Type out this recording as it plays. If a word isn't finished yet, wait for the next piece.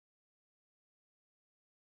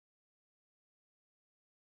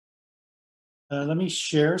Let me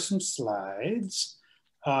share some slides.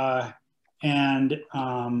 Uh, and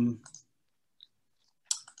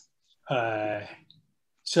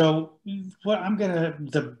so what I'm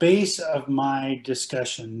the base of my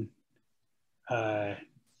discussion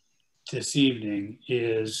this evening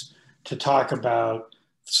is to talk about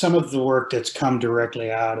some of the work that's come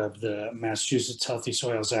directly out of the Massachusetts Healthy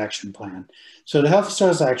Soils Action Plan. So the Healthy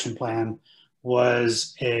Soils Action Plan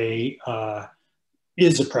was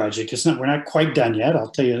is a project. We're not quite done yet. I'll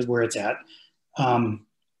tell you where it's at.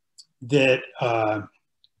 That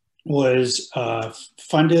was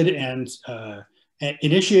funded and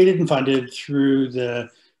initiated and funded through the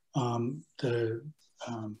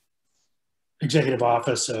Executive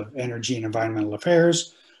Office of Energy and Environmental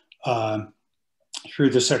Affairs,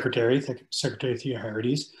 through the Secretary Thea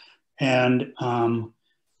Harrides, and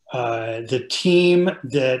the team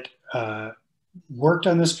that worked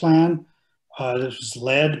on this plan. This was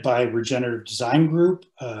led by Regenerative Design Group,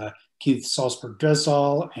 Keith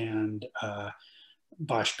Salzberg-Dresdal and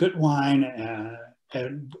Bosch Gutwein,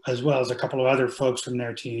 as well as a couple of other folks from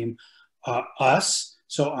their team, us.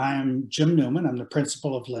 So I'm Jim Newman. I'm the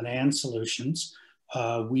principal of Linan Solutions.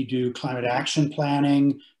 We do climate action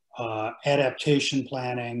planning, adaptation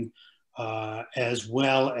planning, as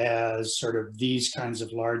well as sort of these kinds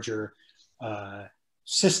of larger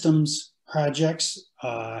systems projects.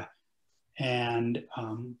 And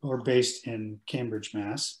we're based in Cambridge,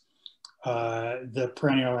 Mass. The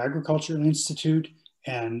Perennial Agriculture Institute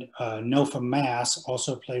and NOFA Mass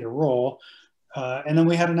also played a role. And then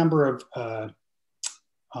we had a number of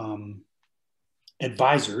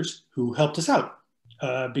advisors who helped us out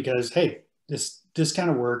because, hey, this kind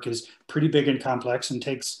of work is pretty big and complex and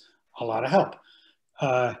takes a lot of help.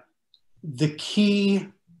 The key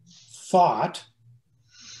thought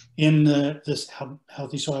in this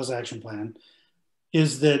Healthy Soils Action Plan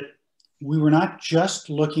is that we were not just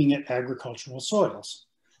looking at agricultural soils.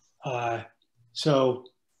 So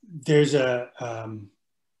there's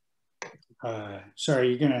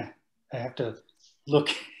sorry, I have to look,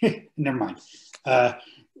 never mind.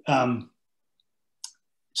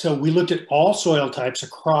 So we looked at all soil types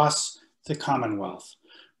across the Commonwealth.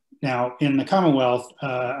 Now in the Commonwealth,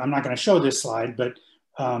 I'm not gonna show this slide, but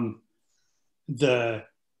the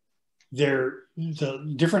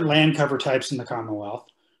different land cover types in the Commonwealth,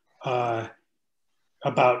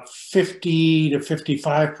 about 50 to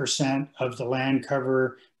 55% of the land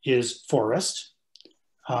cover is forest.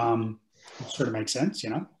 It sort of makes sense, you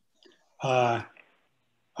know.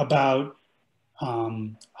 About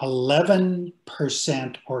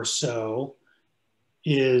 11% or so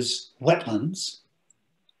is wetlands.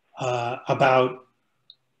 About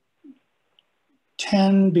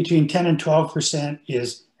between 10 and 12%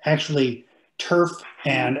 is actually turf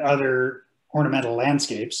and other ornamental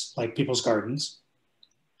landscapes like people's gardens.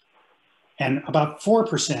 And about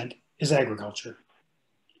 4% is agriculture.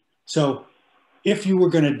 So if you were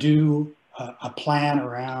going to do a plan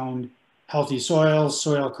around healthy soils,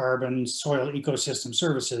 soil carbon, soil ecosystem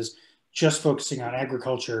services, just focusing on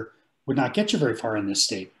agriculture would not get you very far in this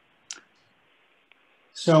state.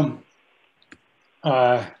 So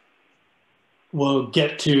we'll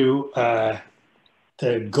get to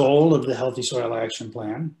the goal of the Healthy Soil Action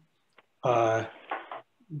Plan. The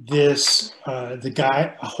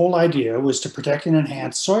whole idea was to protect and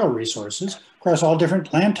enhance soil resources across all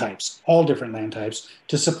different land types,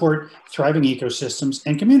 to support thriving ecosystems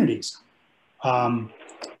and communities.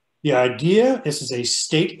 The idea, this is a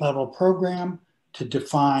state level program to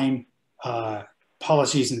define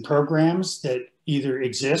policies and programs that either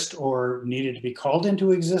exist or needed to be called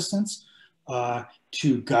into existence,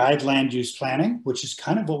 to guide land use planning, which is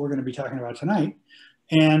kind of what we're going to be talking about tonight,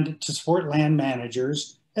 and to support land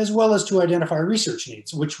managers, as well as to identify research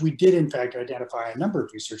needs, which we did in fact identify a number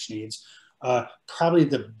of research needs. Probably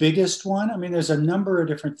the biggest one, I mean, there's a number of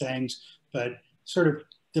different things, but sort of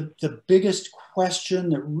the biggest question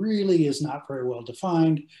that really is not very well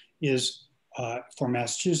defined is, for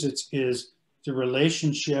Massachusetts, is the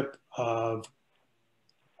relationship of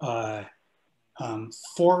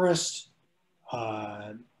forest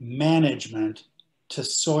management to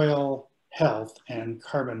soil health and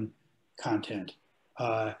carbon content.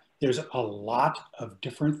 There's a lot of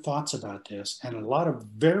different thoughts about this, and a lot of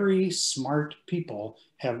very smart people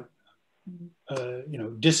have,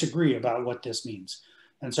 disagree about what this means.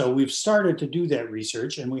 And so we've started to do that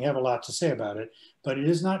research, and we have a lot to say about it, but it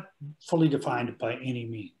is not fully defined by any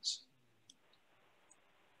means.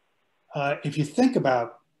 If you think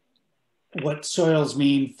about what soils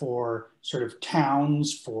mean for sort of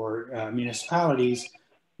towns, for municipalities,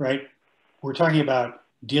 right? We're talking about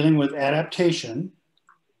dealing with adaptation,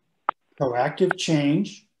 proactive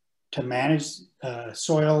change to manage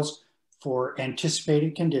soils for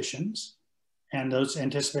anticipated conditions, and those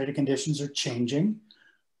anticipated conditions are changing.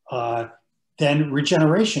 Then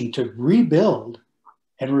regeneration to rebuild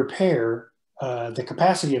and repair the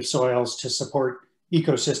capacity of soils to support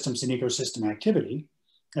ecosystems and ecosystem activity,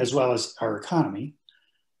 as well as our economy,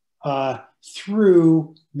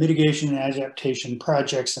 through mitigation and adaptation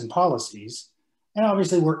projects and policies. And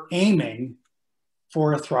obviously we're aiming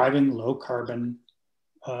for a thriving low carbon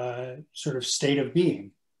sort of state of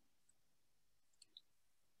being.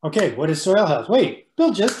 Okay, what is soil health? Wait,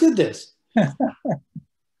 Bill just did this.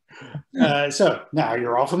 So now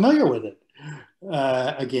you're all familiar with it.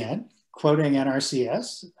 Again, quoting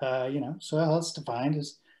NRCS, soil health is defined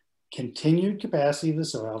as continued capacity of the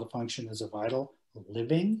soil to function as a vital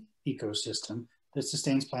living ecosystem that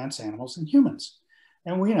sustains plants, animals, and humans.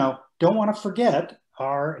 And we don't want to forget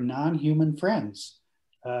our non-human friends.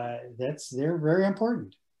 They're very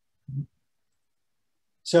important.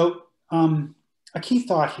 So a key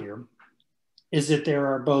thought here is that there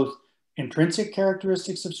are both intrinsic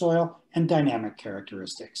characteristics of soil and dynamic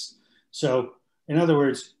characteristics. So in other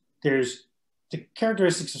words, there's the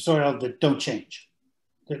characteristics of soil that don't change.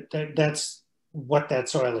 That's what that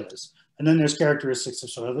soil is. And then there's characteristics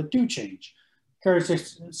of soil that do change.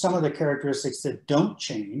 Some of the characteristics that don't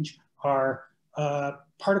change are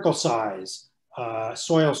particle size,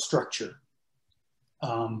 soil structure.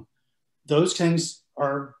 Those things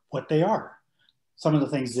are what they are. Some of the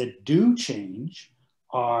things that do change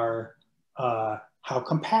are how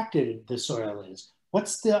compacted the soil is.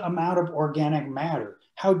 What's the amount of organic matter?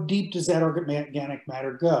 How deep does that organic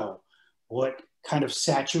matter go? What kind of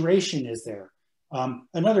saturation is there?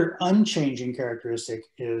 Another unchanging characteristic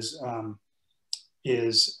is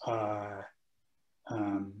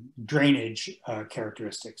drainage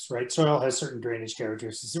characteristics, right? Soil has certain drainage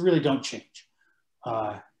characteristics that really don't change.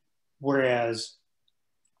 Whereas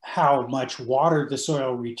how much water the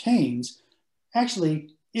soil retains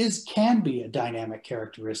actually can be a dynamic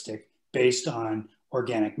characteristic based on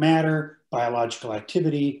organic matter, biological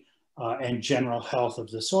activity, and general health of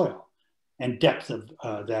the soil and depth of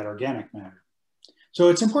that organic matter. So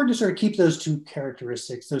it's important to sort of keep those two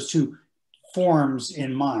characteristics, those two forms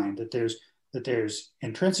in mind, that there's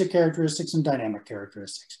intrinsic characteristics and dynamic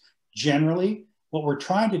characteristics. Generally, what we're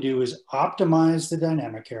trying to do is optimize the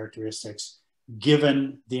dynamic characteristics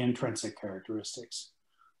given the intrinsic characteristics.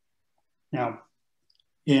 Now,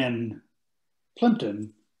 in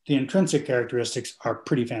Plympton, the intrinsic characteristics are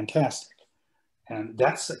pretty fantastic. And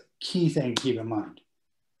that's a key thing to keep in mind.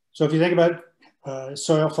 So if you think about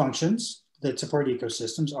soil functions that support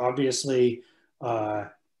ecosystems, obviously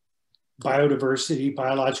biodiversity,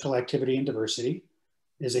 biological activity and diversity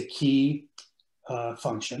is a key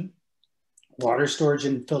function. Water storage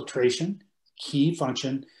and filtration, key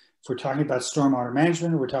function. If we're talking about stormwater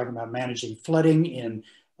management, or we're talking about managing flooding in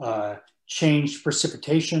changed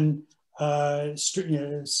precipitation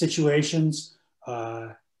situations,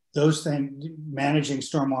 those things, managing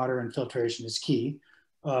stormwater and filtration is key.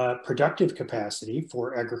 Productive capacity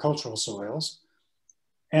for agricultural soils,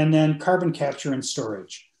 and then carbon capture and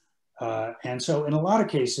storage. And so in a lot of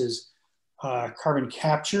cases, carbon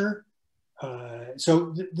capture,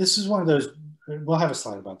 this is one of those, we'll have a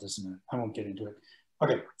slide about this in a minute. I won't get into it.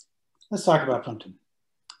 Okay, let's talk about Plympton.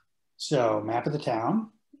 So map of the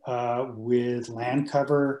town with land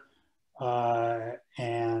cover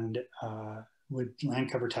and with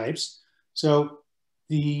land cover types. So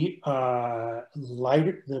the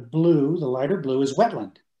lighter blue is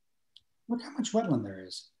wetland. Look how much wetland there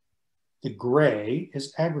is. The gray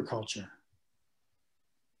is agriculture.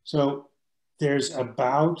 So there's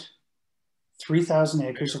about 3,000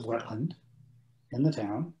 acres of wetland in the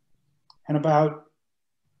town and about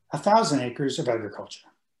 1,000 acres of agriculture.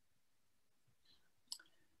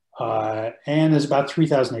 And there's about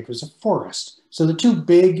 3,000 acres of forest. So the two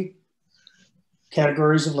big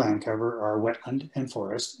categories of land cover are wetland and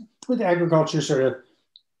forest, with agriculture sort of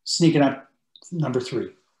sneaking up number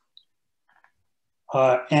 3.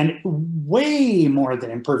 And way more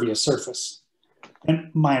than impervious surface.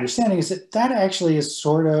 And my understanding is that actually is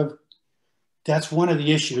that's one of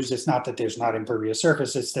the issues. It's not that there's not impervious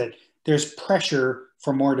surface, it's that there's pressure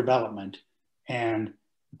for more development. And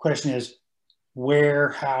the question is,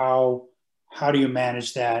 how do you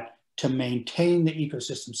manage that to maintain the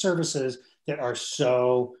ecosystem services that are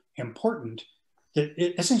so important that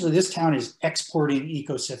essentially this town is exporting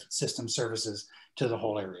ecosystem services to the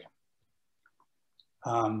whole area.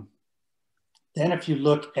 Then if you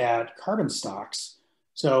look at carbon stocks,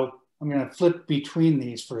 so I'm going to flip between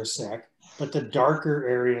these for a sec, but the darker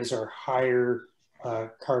areas are higher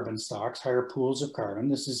carbon stocks, higher pools of carbon.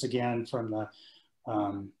 This is again from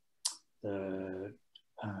the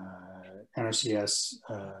NRCS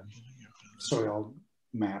soil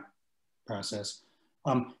map process.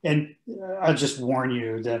 And I'll just warn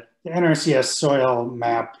you that the NRCS soil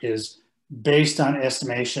map is based on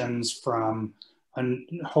estimations from a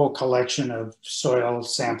whole collection of soil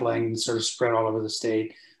sampling sort of spread all over the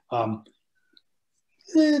state.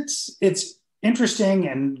 It's interesting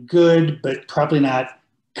and good, but probably not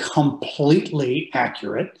completely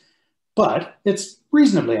accurate, but it's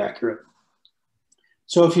reasonably accurate.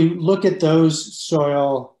 So if you look at those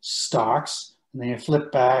soil stocks and then you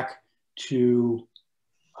flip back to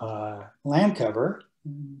land cover,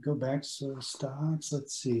 go back to soil stocks,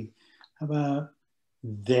 let's see, how about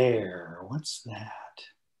there? What's that?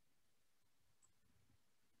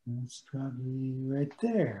 That's probably right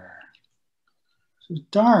there. So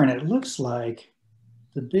darn, it looks like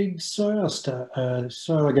the big soil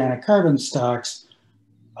organic carbon stocks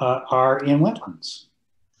are in wetlands.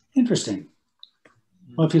 Interesting.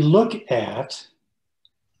 Well, if you look at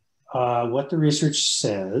what the research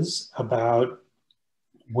says about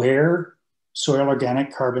where soil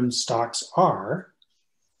organic carbon stocks are,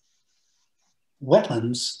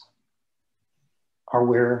 wetlands are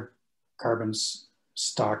where carbon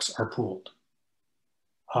stocks are pooled.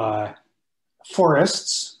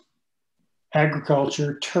 Forests,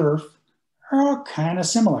 agriculture, turf are all kind of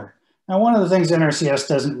similar. Now, one of the things NRCS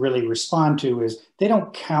doesn't really respond to is they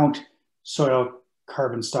don't count soil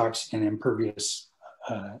carbon stocks in impervious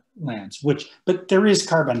lands, but there is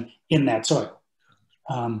carbon in that soil.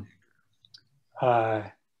 But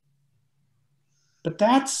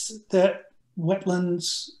that's the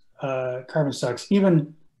wetlands carbon stocks,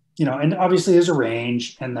 even, you know, and obviously there's a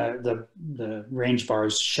range, and the range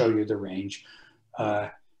bars show you the range.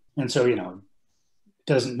 And so, you know, it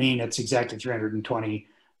doesn't mean it's exactly 320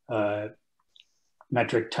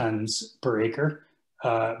 metric tons per acre,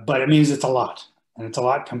 but it means it's a lot, and it's a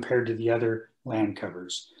lot compared to the other land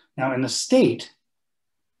covers. Now in the state,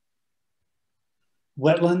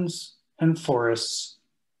 wetlands and forests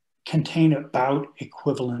contain about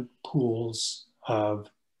equivalent pools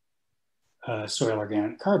of soil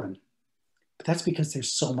organic carbon, but that's because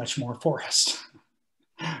there's so much more forest.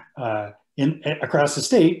 Across the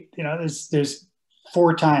state, you know, there's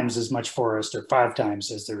 4 times as much forest or 5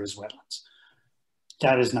 times as there is wetlands.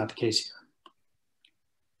 That is not the case here.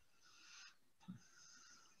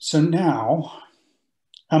 So now,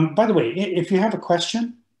 by the way, if you have a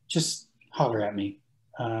question, just holler at me,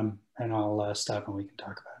 and I'll stop and we can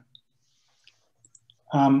talk about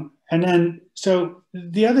it. And then, so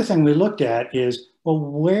the other thing we looked at is, well,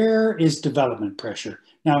 where is development pressure?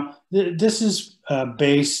 Now, this is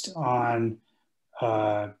based on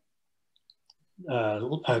a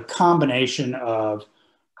combination of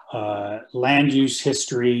land use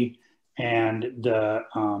history and the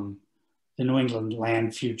New England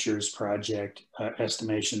Land Futures Project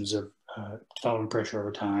estimations of development pressure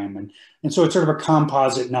over time. And so it's sort of a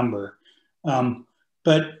composite number.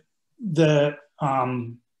 But the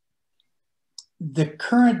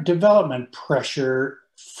current development pressure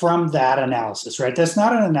from that analysis, right? That's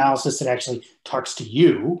not an analysis that actually talks to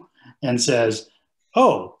you and says,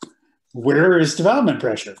 oh, where is development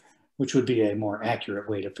pressure? Which would be a more accurate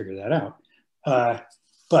way to figure that out.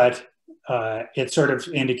 But it sort of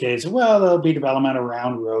indicates, well, there'll be development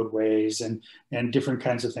around roadways and different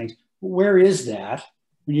kinds of things. Where is that?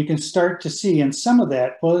 And you can start to see, and some of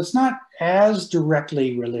that, well, it's not as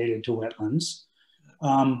directly related to wetlands.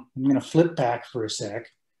 I'm going to flip back for a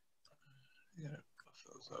sec.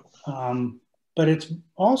 But it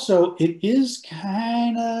is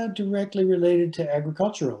kind of directly related to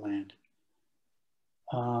agricultural land.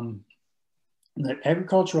 That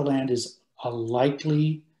agricultural land is a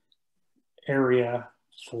likely area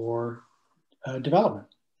for development.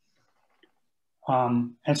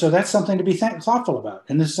 And so that's something to be thoughtful about.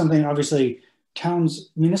 And this is something, obviously, towns,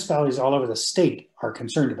 municipalities all over the state are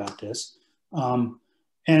concerned about this.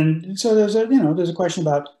 And so there's a question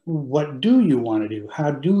about, what do you want to do?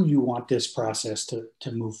 How do you want this process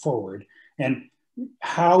to move forward? And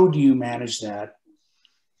how do you manage that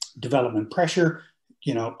development pressure?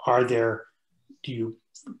 You know, do you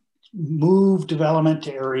move development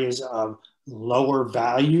to areas of lower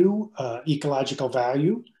value, ecological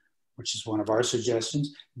value, which is one of our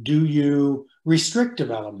suggestions? Do you restrict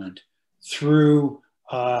development through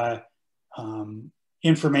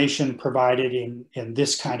information provided in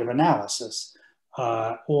this kind of analysis?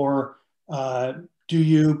 Or do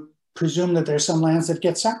you presume that there's some lands that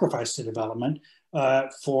get sacrificed to development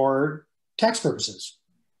for tax purposes?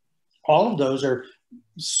 All of those are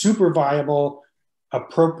super viable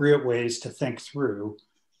appropriate ways to think through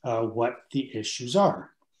what the issues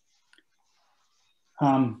are.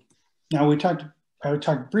 Now I would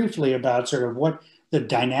talk briefly about sort of what the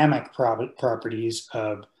dynamic properties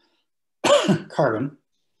of carbon.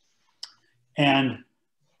 And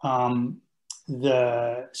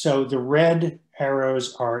so the red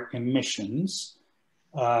arrows are emissions.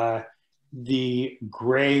 The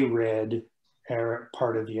gray-red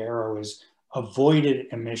part of the arrow is avoided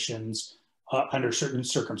emissions under certain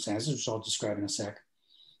circumstances, which I'll describe in a sec.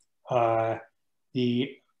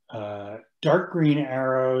 The dark green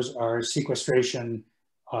arrows are sequestration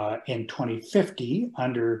in 2050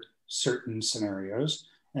 under certain scenarios,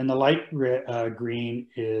 and the light green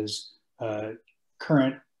is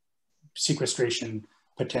current sequestration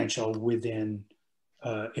potential within,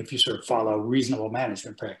 if you sort of follow reasonable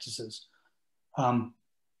management practices.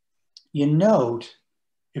 You note,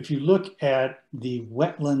 if you look at the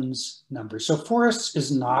wetlands numbers, so forests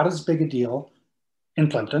is not as big a deal in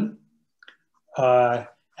Plympton,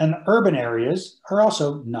 and urban areas are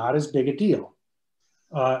also not as big a deal.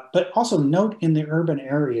 But also note in the urban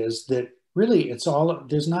areas that really it's all,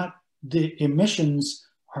 there's not, the emissions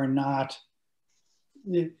are not,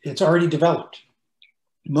 it's already developed.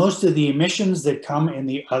 Most of the emissions that come in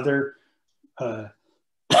the other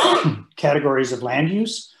categories of land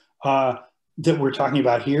use that we're talking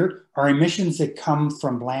about here are emissions that come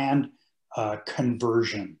from land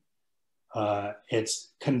conversion. It's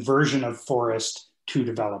conversion of forest to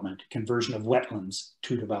development, conversion of wetlands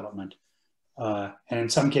to development, and in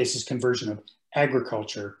some cases, conversion of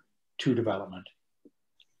agriculture to development.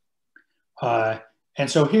 And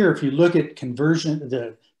so here, if you look at conversion,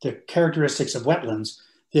 the characteristics of wetlands,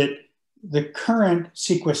 that the current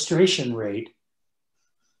sequestration rate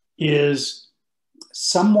is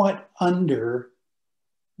somewhat under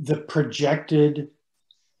the projected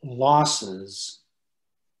losses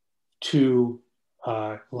to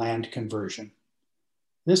land conversion.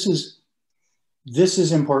 This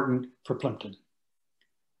is important for Plympton.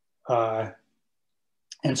 And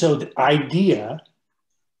so the idea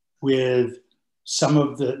with some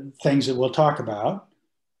of the things that we'll talk about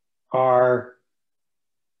are,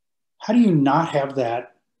 how do you not have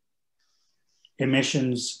that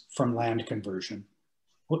emissions from land conversion?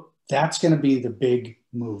 Well, that's going to be the big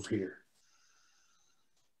move here.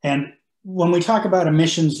 And when we talk about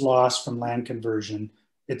emissions loss from land conversion,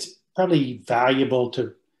 it's probably valuable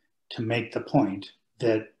to make the point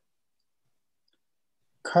that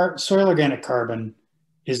soil organic carbon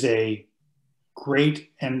is a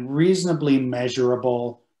great and reasonably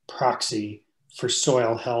measurable proxy for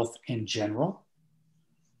soil health in general.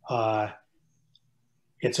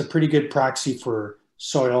 It's a pretty good proxy for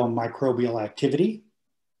soil microbial activity.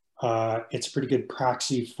 It's a pretty good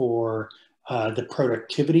proxy for the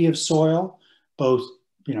productivity of soil, both,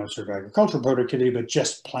 you know, sort of agricultural productivity, but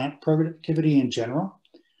just plant productivity in general.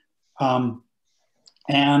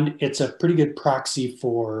 And it's a pretty good proxy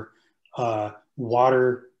for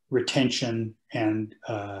water retention and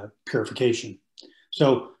purification.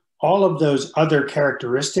 So all of those other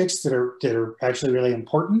characteristics that are actually really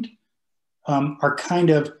important are kind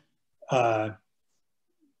of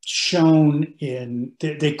shown in,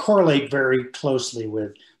 they correlate very closely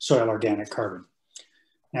with soil organic carbon.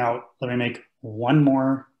 Now, let me make one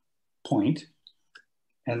more point,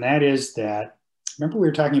 and that is that, remember we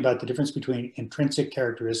were talking about the difference between intrinsic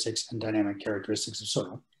characteristics and dynamic characteristics of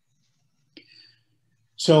soil.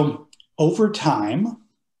 So over time,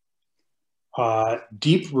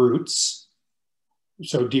 deep roots,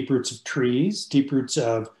 so deep roots of trees, deep roots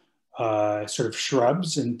of sort of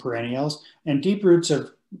shrubs and perennials, and deep roots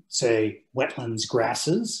of, say, wetlands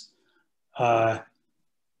grasses,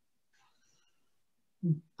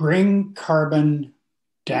 bring carbon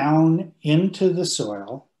down into the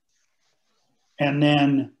soil and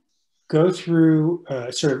then go through,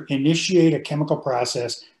 sort of initiate a chemical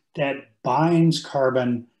process that binds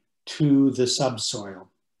carbon to the subsoil.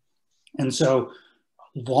 And so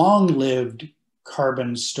long-lived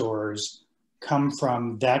carbon stores come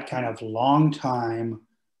from that kind of long time,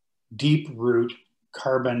 deep root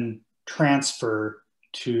carbon transfer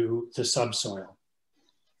to the subsoil.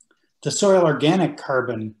 The soil organic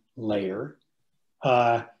carbon layer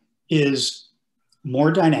is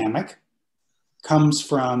more dynamic, comes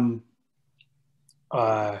from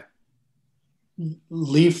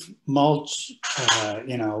leaf mulch,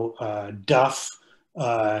 duff,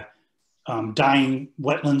 dying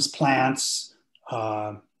wetlands plants,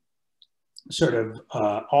 sort of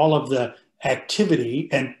all of the activity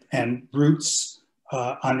and roots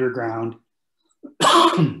underground,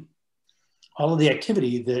 all of the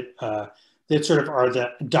activity that that sort of are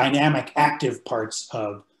the dynamic, active parts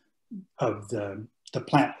of the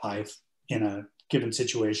plant life in a given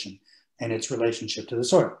situation and its relationship to the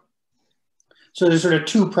soil. So there's sort of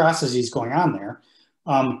two processes going on there.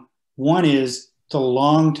 One is the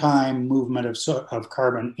long time movement of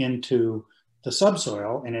carbon into the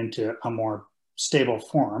subsoil and into a more stable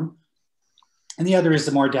form. And the other is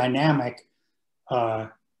the more dynamic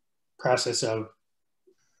process of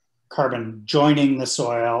carbon joining the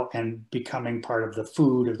soil and becoming part of the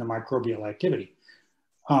food of the microbial activity.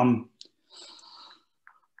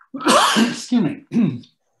 Excuse me.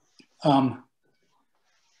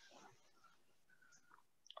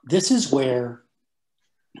 This is where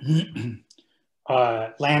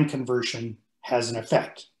land conversion has an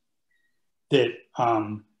effect. That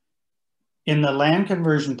in the land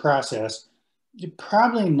conversion process, you're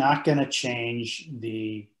probably not going to change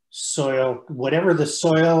the soil, whatever the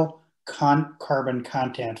soil carbon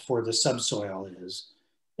content for the subsoil is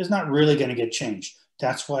not really going to get changed.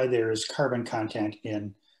 That's why there is carbon content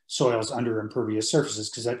in soils under impervious surfaces,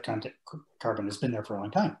 because that carbon has been there for a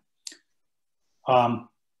long time.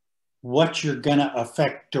 What you're going to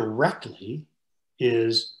affect directly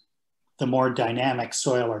is the more dynamic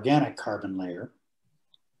soil organic carbon layer,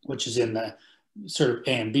 which is in the sort of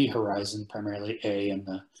A and B horizon, primarily A and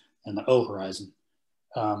the O horizon.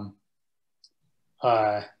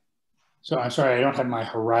 So I'm sorry, I don't have my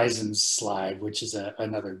horizons slide, which is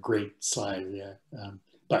another great slide. Yeah.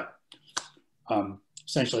 But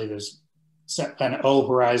essentially there's an O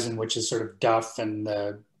horizon, which is sort of duff and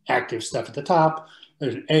the active stuff at the top.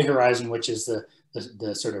 There's an A horizon, which is the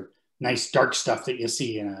sort of nice dark stuff that you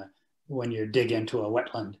see when you dig into a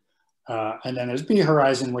wetland. And then there's B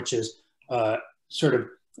horizon, which is sort of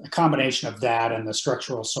a combination of that and the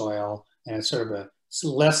structural soil. And it's sort of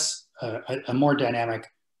a more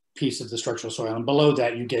dynamic piece of the structural soil. And below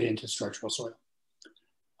that, you get into structural soil.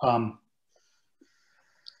 And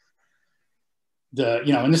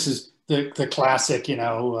this is the classic,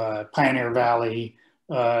 Pioneer Valley,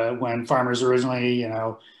 when farmers originally,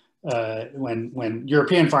 when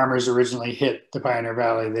European farmers originally hit the Pioneer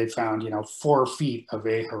Valley, they found, 4 feet of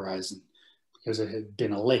A horizon because it had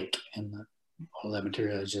been a lake and all that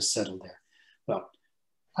material has just settled there. Well,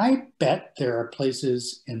 I bet there are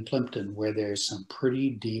places in Plympton where there's some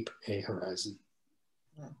pretty deep A horizon.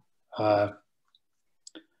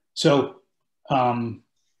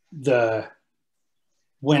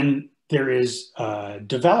 When there is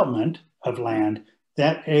development of land,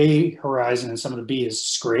 that A horizon and some of the B is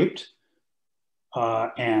scraped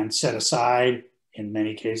and set aside. In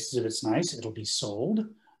many cases, if it's nice, it'll be sold.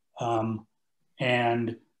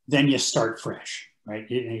 And then you start fresh, right?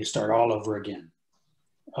 You start all over again.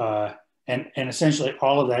 And essentially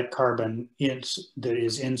all of that carbon that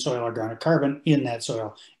is in soil organic carbon in that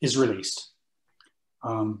soil is released.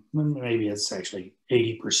 Maybe it's actually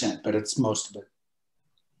 80%, but it's most of it.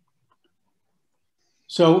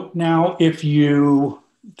 So now if you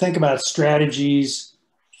think about strategies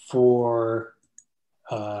for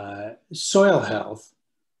soil health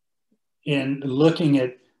in looking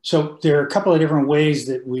at, so there are a couple of different ways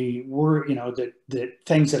that that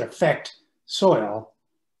things that affect soil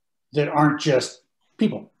that aren't just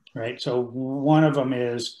people, right? So one of them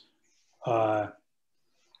is, so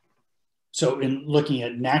in looking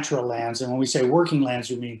at natural lands, and when we say working lands,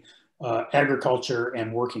 we mean agriculture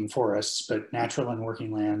and working forests, but natural and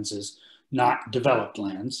working lands is not developed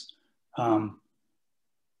lands.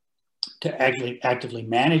 To actively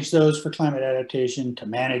manage those for climate adaptation, to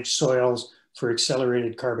manage soils for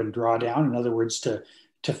accelerated carbon drawdown. In other words, to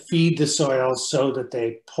feed the soils so that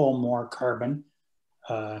they pull more carbon,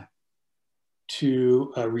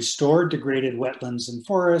 to restore degraded wetlands and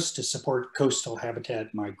forests, to support coastal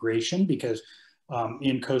habitat migration, because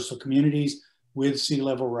in coastal communities with sea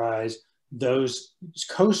level rise, those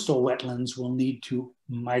coastal wetlands will need to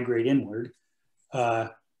migrate inward, to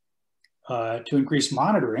increase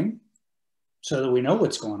monitoring so that we know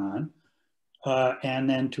what's going on, and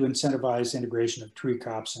then to incentivize integration of tree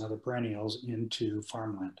crops and other perennials into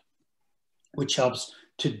farmland, which helps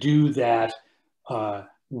to do that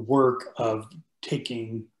work of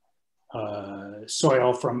taking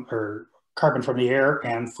soil or carbon from the air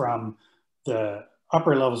and from the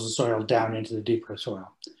upper levels of soil down into the deeper soil.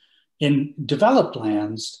 In developed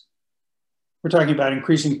lands, we're talking about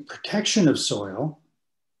increasing protection of soil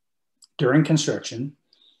during construction,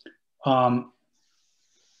 incentivize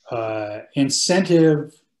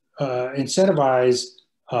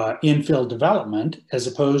infill development as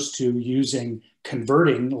opposed to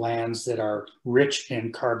converting lands that are rich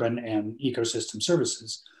in carbon and ecosystem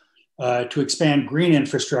services, to expand green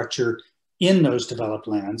infrastructure in those developed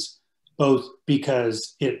lands, both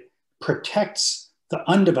because it protects the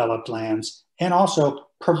undeveloped lands and also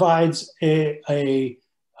provides a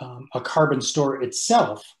carbon store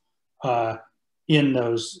itself in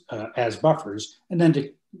those as buffers, and then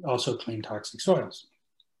to also clean toxic soils.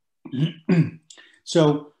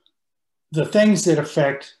 So the things that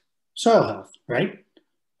affect soil health, right?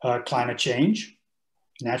 Climate change,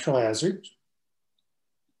 natural hazards,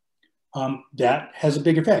 that has a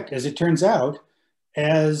big effect. As it turns out,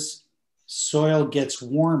 as soil gets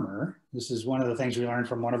warmer, this is one of the things we learned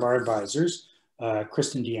from one of our advisors,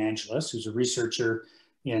 Kristen DeAngelis, who's a researcher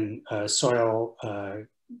in soil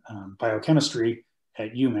biochemistry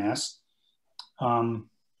at UMass,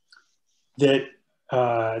 that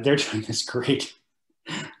they're doing this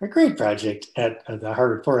a great project at the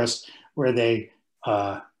Harvard Forest where they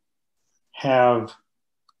have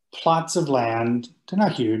plots of land, they're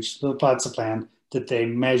not huge, little plots of land that they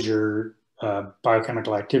measure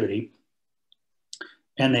biochemical activity,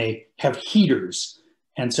 and they have heaters.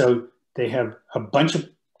 And so they have a bunch of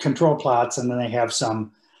control plots, and then they have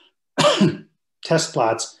some test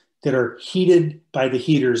plots that are heated by the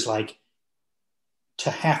heaters like to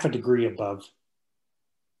 0.5 degree above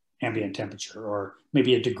ambient temperature, or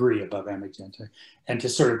maybe 1 degree above ambient temperature, and to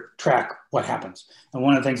sort of track what happens. And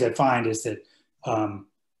one of the things I find is that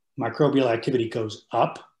microbial activity goes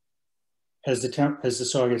up as the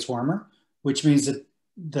soil gets warmer, which means that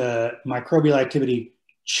the microbial activity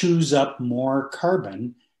chews up more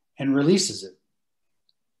carbon and releases it.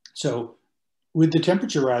 So with the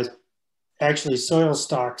temperature rise, actually soil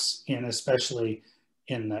stocks, especially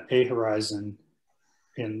in the A horizon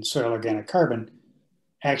in soil organic carbon,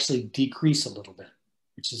 actually decrease a little bit,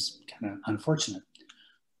 which is kind of unfortunate.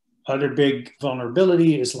 Other big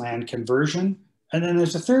vulnerability is land conversion. And then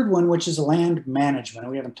there's a third one, which is land management.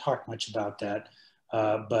 We haven't talked much about that,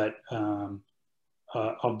 but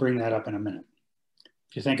I'll bring that up in a minute.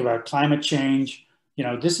 If you think about climate change,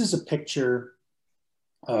 this is a picture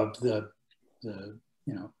of the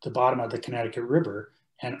bottom of the Connecticut River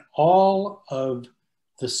and all of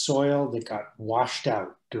the soil that got washed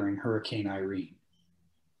out during Hurricane Irene.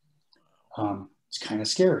 It's kind of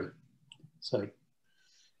scary. It's like,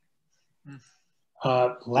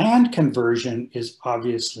 land conversion is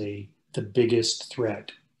obviously the biggest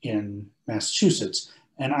threat in Massachusetts,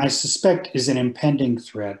 and I suspect is an impending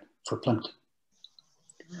threat for Plympton.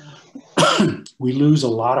 We lose a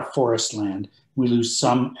lot of forest land. We lose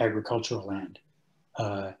some agricultural land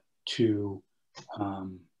to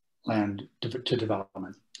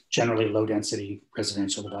development, generally low density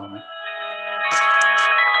residential development.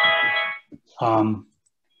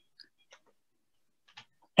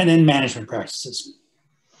 And then management practices.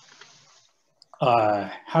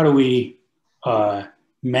 How do we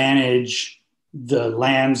manage the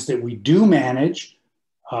lands that we do manage?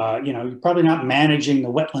 You're probably not managing the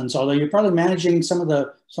wetlands, although you're probably managing some of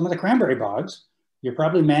the cranberry bogs. You're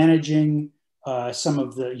probably managing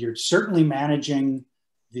you're certainly managing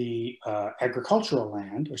the agricultural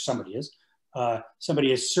land, or somebody is.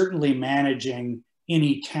 Somebody is certainly managing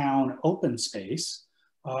any town open space.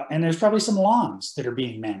 And there's probably some lawns that are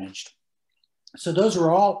being managed. So those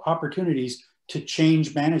are all opportunities to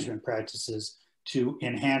change management practices to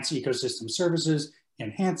enhance ecosystem services,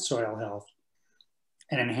 enhance soil health,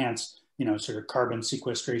 and enhance, sort of carbon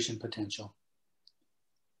sequestration potential.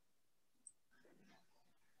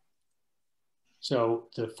 So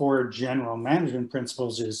the 4 general management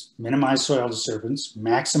principles is minimize soil disturbance,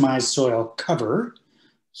 maximize soil cover.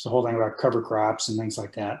 So the whole thing about cover crops and things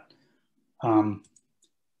like that.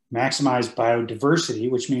 Maximize biodiversity,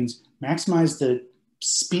 which means maximize the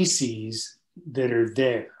species that are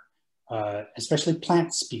there, especially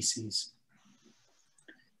plant species.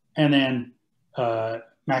 And then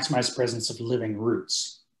maximize the presence of living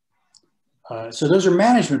roots. So those are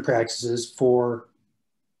management practices for,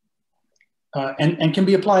 and can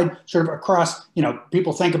be applied sort of across,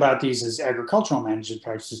 people think about these as agricultural management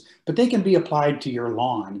practices, but they can be applied to your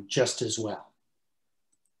lawn just as well.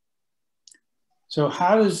 So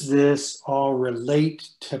how does this all relate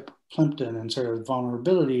to Plympton and sort of the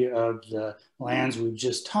vulnerability of the lands we've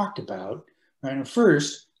just talked about? Right? And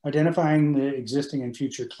first, identifying the existing and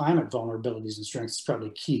future climate vulnerabilities and strengths is probably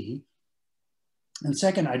key. And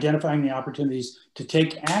second, identifying the opportunities to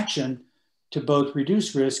take action to both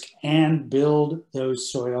reduce risk and build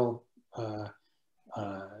those soil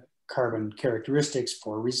carbon characteristics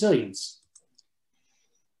for resilience.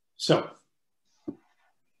 So,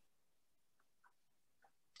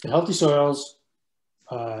 the Healthy Soils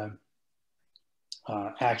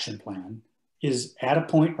action plan is at a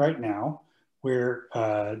point right now where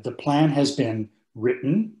the plan has been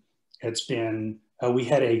written. It's been, we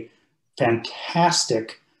had a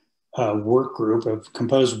fantastic work group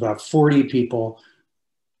composed of about 40 people,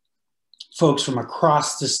 folks from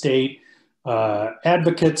across the state,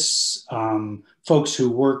 advocates, folks who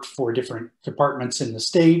worked for different departments in the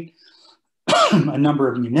state, a number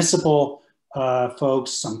of municipal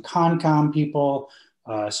folks, some Concom people,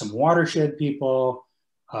 some watershed people.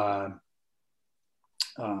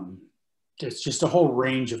 It's just a whole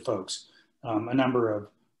range of folks, a number of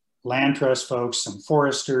land trust folks, some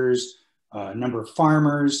foresters, a number of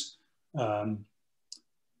farmers, and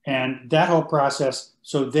that whole process.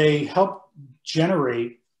 So they help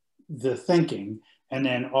generate the thinking and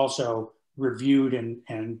then also reviewed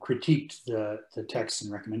and critiqued the texts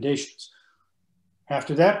and recommendations.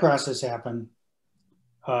 After that process happened,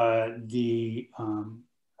 the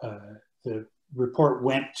report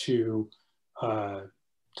went to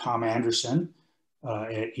Tom Anderson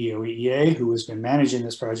at EOEEA, who has been managing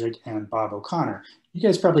this project, and Bob O'Connor. You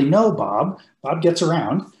guys probably know Bob. Bob gets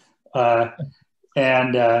around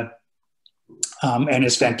and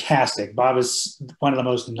is fantastic. Bob is one of the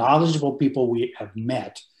most knowledgeable people we have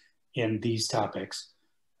met in these topics.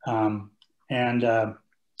 So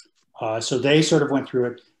they sort of went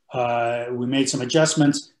through it. We made some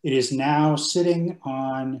adjustments. It is now sitting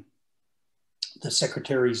on the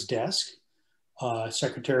secretary's desk.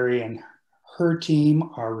 Secretary and her team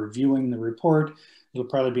are reviewing the report. It'll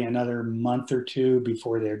probably be another month or two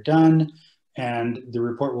before they're done, and the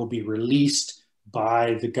report will be released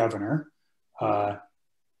by the governor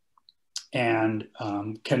and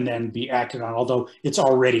can then be acted on, although it's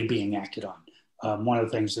already being acted on. One of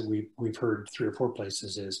the things that we've heard 3 or 4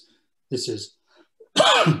 places is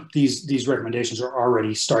these recommendations are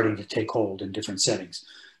already starting to take hold in different settings.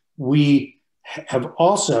 We have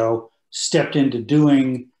also stepped into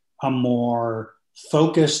doing a more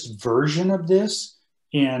focused version of this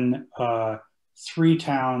in 3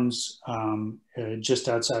 towns just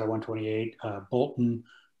outside of 128, Bolton,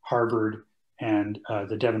 Harvard, and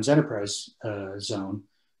the Devon's Enterprise zone.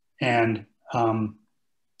 And so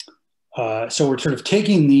we're sort of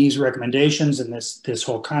taking these recommendations and this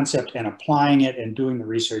whole concept and applying it and doing the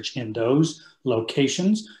research in those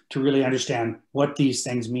locations to really understand what these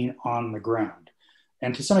things mean on the ground.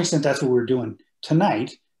 And to some extent, that's what we're doing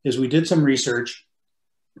tonight, is we did some research,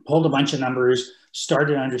 pulled a bunch of numbers,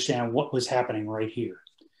 started to understand what was happening right here.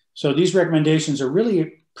 So these recommendations are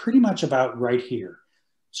really pretty much about right here.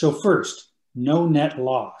 So first, no net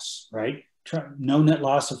loss, right? No net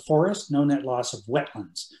loss of forest, no net loss of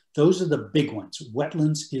wetlands. Those are the big ones.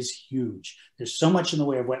 Wetlands is huge. There's so much in the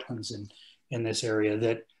way of wetlands in this area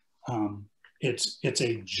that it's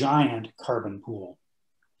a giant carbon pool.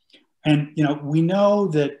 And we know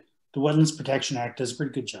that the Wetlands Protection Act does a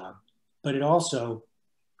pretty good job, but it also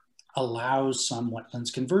allows some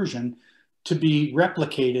wetlands conversion to be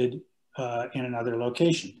replicated in another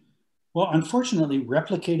location. Well, unfortunately,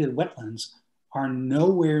 replicated wetlands are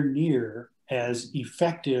nowhere near as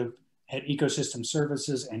effective at ecosystem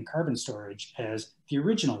services and carbon storage as the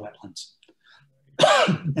original wetlands.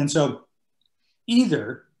 And so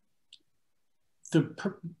either the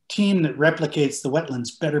team that replicates the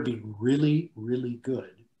wetlands better be really, really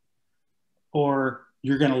good, or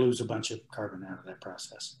you're going to lose a bunch of carbon out of that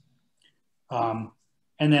process. And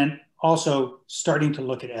then also starting to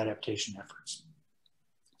look at adaptation efforts.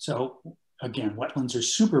 So again, wetlands are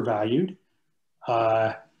super valued.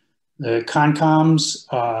 The Concoms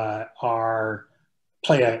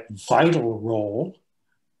play a vital role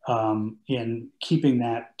in keeping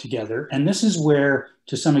that together. And this is where,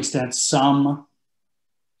 to some extent,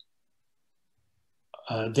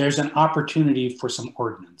 there's an opportunity for some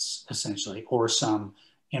ordinance, essentially, or some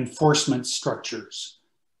enforcement structures.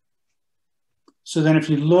 So then if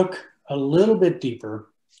you look a little bit deeper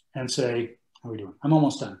and say, how are we doing? I'm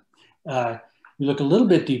almost done. You look a little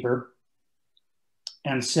bit deeper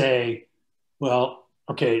and say, well,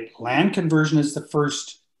 okay, land conversion is the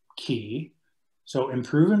first key. So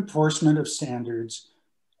improve enforcement of standards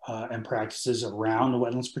and practices around the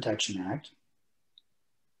Wetlands Protection Act.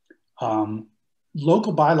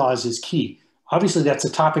 Local bylaws is key. Obviously, that's a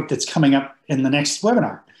topic that's coming up in the next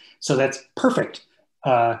webinar. So that's perfect.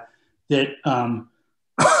 That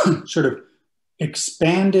sort of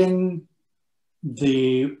expanding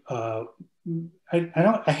the,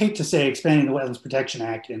 I hate to say expanding the Wetlands Protection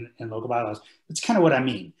Act in local bylaws. It's kind of what I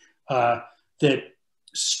mean. That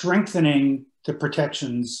strengthening the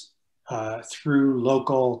protections through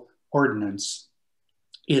local ordinance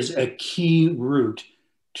is a key route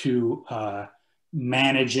to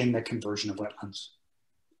managing the conversion of wetlands.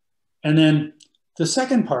 And then the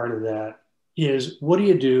second part of that is, what do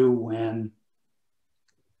you do when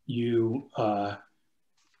you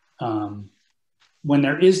when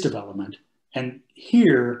there is development. And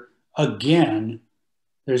here, again,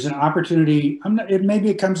 there's an opportunity. Maybe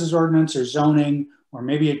it comes as ordinance or zoning, or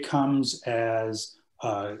maybe it comes as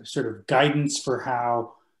sort of guidance for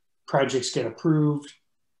how projects get approved.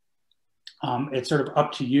 It's sort of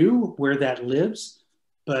up to you where that lives,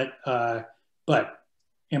 but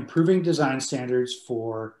improving design standards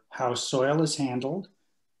for how soil is handled.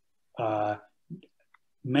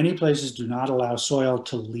 Many places do not allow soil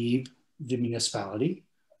to leave the municipality.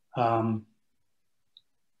 And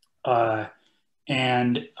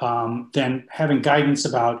then having guidance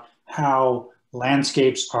about how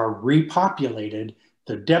landscapes are repopulated,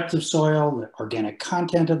 the depth of soil, the organic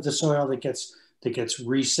content of the soil that gets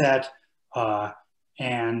reset,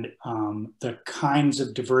 and the kinds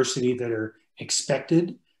of diversity that are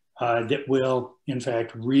expected that will, in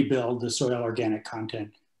fact, rebuild the soil organic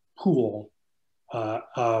content pool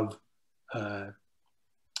of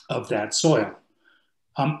that soil.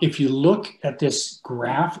 If you look at this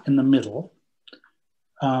graph in the middle,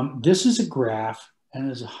 this is a graph,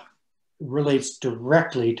 and it relates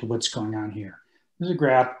directly to what's going on here. This is a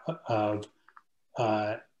graph of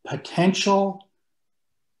potential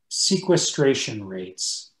sequestration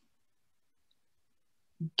rates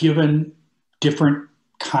given different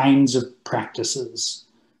kinds of practices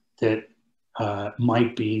that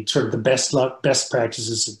might be sort of the best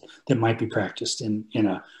practices that might be practiced in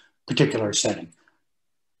a particular setting.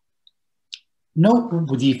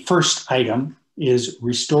 Note the first item is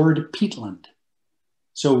restored peatland.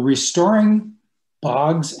 So restoring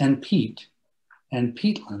bogs and peatlands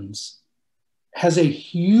has a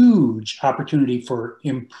huge opportunity for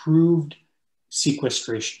improved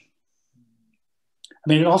sequestration. I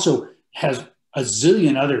mean, it also has a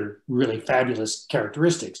zillion other really fabulous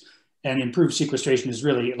characteristics, and improved sequestration is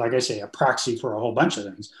really, like I say, a proxy for a whole bunch of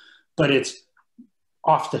things, but it's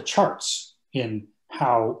off the charts in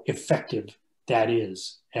how effective that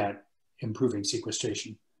is at improving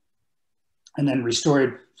sequestration. And then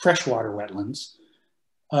restored freshwater wetlands,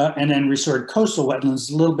 and then restored coastal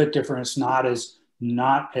wetlands, a little bit different. It's not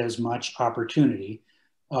as much opportunity.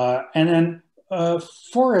 And then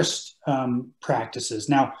forest practices.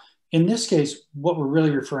 Now, in this case, what we're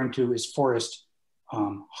really referring to is forest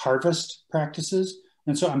harvest practices.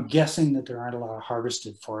 And so I'm guessing that there aren't a lot of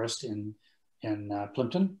harvested forest in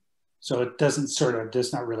Plympton. So it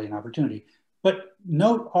there's not really an opportunity. But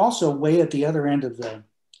note also way at the other end of the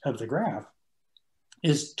graph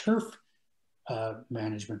is turf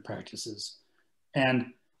management practices.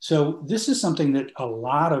 And so this is something that a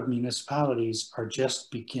lot of municipalities are just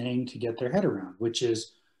beginning to get their head around, which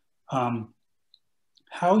is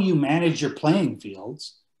how you manage your playing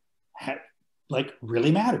fields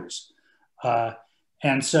really matters.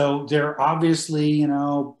 And so there are obviously,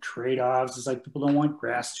 trade-offs. It's like people don't want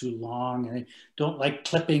grass too long, and they don't like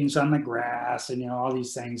clippings on the grass, and all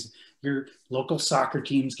these things. Your local soccer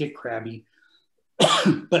teams get crabby,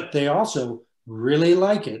 but they also really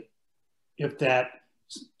like it if that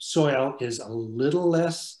soil is a little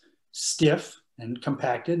less stiff and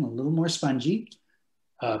compacted and a little more spongy.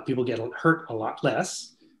 People get hurt a lot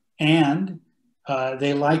less, and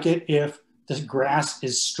they like it if the grass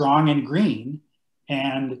is strong and green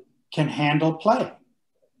and can handle play.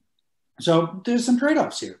 So there's some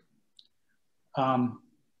trade-offs here. I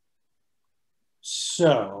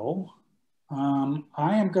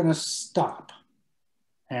am going to stop.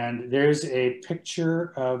 And there's a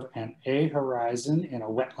picture of an A horizon in a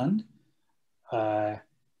wetland.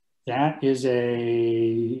 That is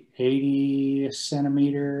a 80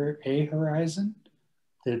 centimeter A horizon.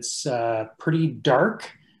 That's pretty dark,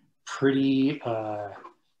 pretty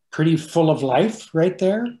full of life right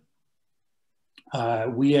there.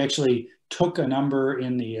 We actually took a number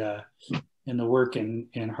in the work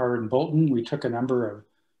in Harvard and Bolton. We took a number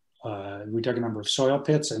of soil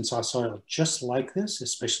pits and saw soil just like this,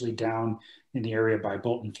 especially down in the area by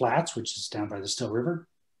Bolton Flats, which is down by the Still River,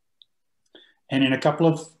 and in a couple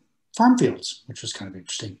of farm fields, which was kind of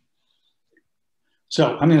interesting.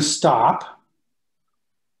 So I'm going to stop.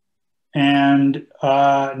 And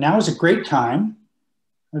now is a great time.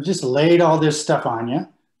 I've just laid all this stuff on you.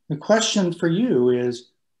 The question for you is,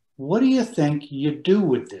 what do you think you do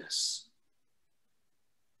with this?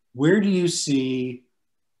 Where do you see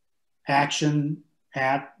action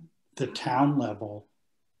at the town level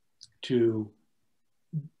to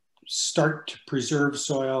start to preserve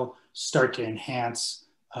soil, start to enhance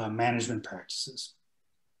management practices?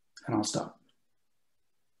 And I'll stop.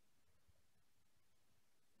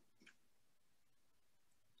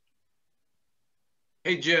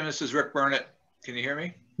 Hey, Jim, this is Rick Burnett. Can you hear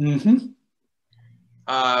me? Mm-hmm.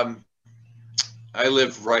 I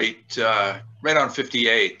live right on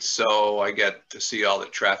 58, so I get to see all the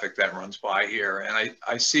traffic that runs by here, and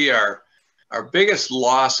I see our biggest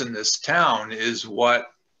loss in this town is what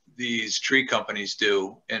these tree companies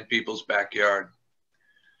do in people's backyard.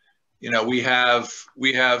 You know, we have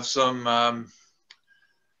some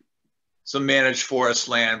managed forest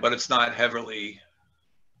land, but it's not heavily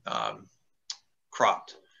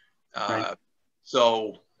cropped. Right.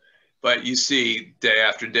 So, but you see day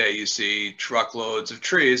after day, you see truckloads of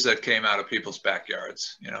trees that came out of people's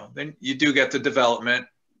backyards. You know, then you do get the development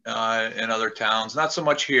in other towns. Not so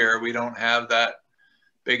much here. We don't have that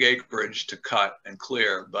big acreage to cut and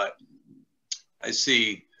clear, but I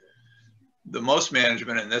see the most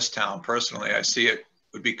management in this town, personally, I see it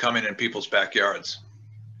would be coming in people's backyards.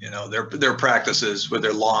 You know, their practices with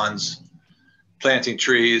their lawns, planting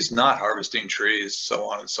trees, not harvesting trees, so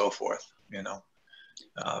on and so forth, you know.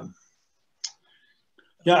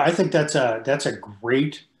 Yeah, I think that's a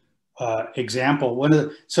great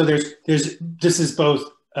example. So there's this is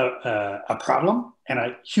both a problem and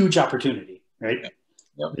a huge opportunity, right?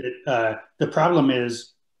 Yep. The problem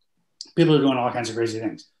is people are doing all kinds of crazy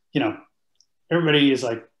things. You know, everybody is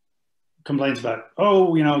like complains about,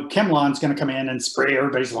 oh, you know, ChemLawn's going to come in and spray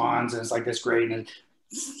everybody's lawns, and it's like this great, and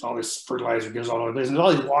all this fertilizer goes all over the place, and there's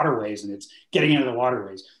all these waterways, and it's getting into the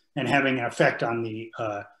waterways and having an effect on the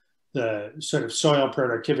sort of soil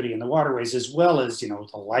productivity in the waterways, as well as, you know,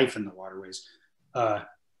 the life in the waterways. And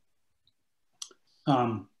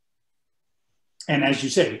as you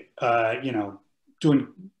say, you know, doing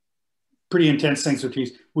pretty intense things with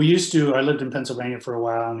trees. I lived in Pennsylvania for a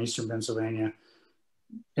while, in eastern Pennsylvania,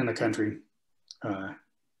 in the country.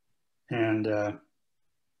 And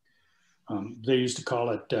they used to call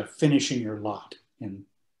it finishing your lot in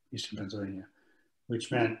eastern Pennsylvania,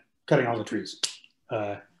 which meant cutting all the trees.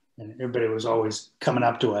 And everybody was always coming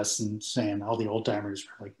up to us and saying, all the old timers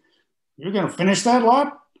were like, "You're going to finish that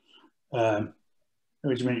lot?"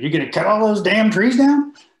 Which meant you're going to cut all those damn trees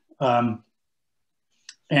down?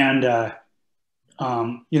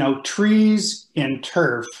 You know, trees in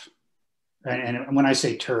turf, and when I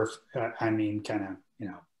say turf, I mean kind of, you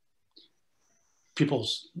know,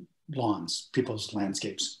 people's lawns, people's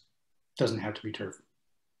landscapes. Doesn't have to be turf.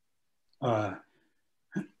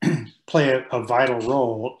 Play a vital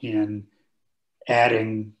role in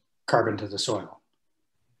adding carbon to the soil.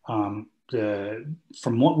 From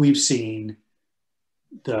what we've seen,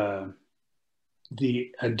 the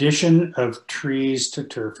addition of trees to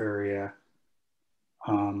turf area,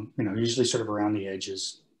 you know, usually sort of around the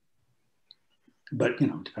edges, but, you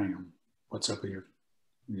know, depending on what's up with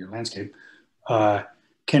your landscape,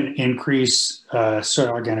 can increase soil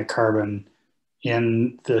organic carbon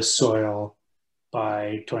in the soil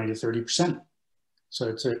by 20 to 30%. So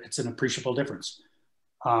it's an appreciable difference.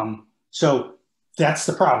 So that's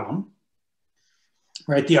the problem,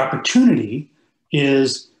 right? The opportunity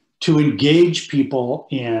is to engage people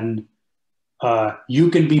in, you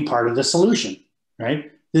can be part of the solution,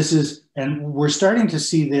 right? And we're starting to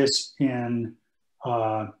see this in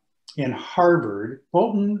Harvard.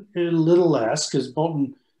 Bolton, a little less, because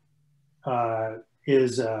Bolton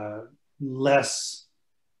is less,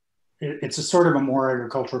 it's a sort of a more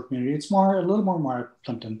agricultural community. It's a little more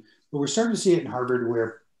Plympton, but we're starting to see it in Harvard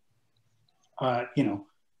where, you know,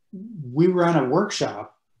 we run a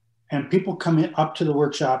workshop and people come up to the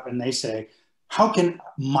workshop and they say, how can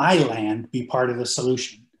my land be part of the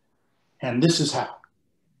solution? And this is how.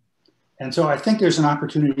 And so I think there's an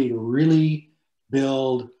opportunity to really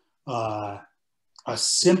build a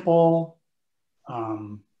simple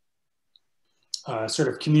sort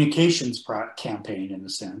of communications campaign, in a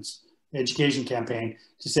sense, education campaign,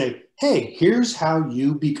 to say, hey, here's how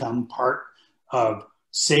you become part of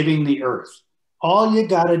saving the earth. All you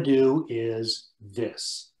got to do is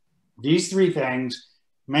this. These three things,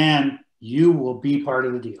 man, you will be part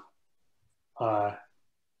of the deal.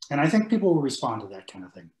 And I think people will respond to that kind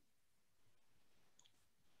of thing.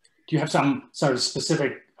 Do you have some sort of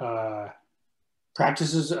specific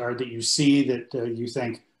practices or that you see that you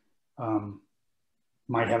think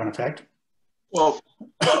might have an effect? Well,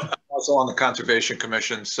 I'm also on the Conservation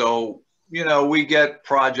Commission. So, you know, we get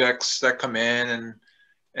projects that come in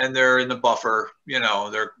and they're in the buffer, you know,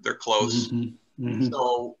 they're close. Mm-hmm. Mm-hmm.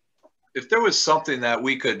 So if there was something that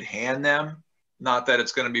we could hand them, not that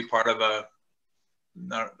it's going to be part of a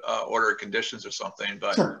order of conditions or something,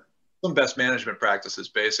 but sure, some best management practices,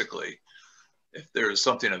 basically, if there's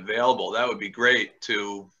something available, that would be great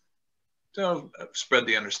to spread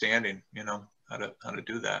the understanding, you know, how to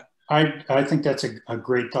do that. I think that's a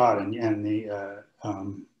great thought. And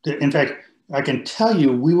in fact, I can tell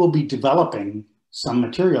you, we will be developing some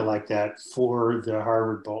material like that for the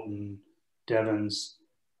Harvard, Bolton, Devon's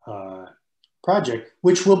project,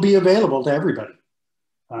 which will be available to everybody.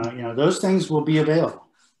 You know, those things will be available.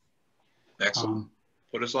 Excellent.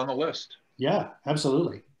 Put us on the list. Yeah,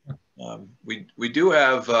 absolutely. We do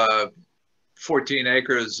have 14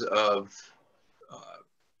 acres of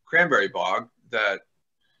cranberry bog that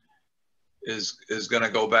is going to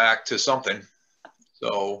go back to something.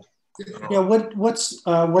 So yeah, what's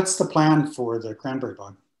the plan for the cranberry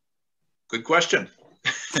bog? Good question.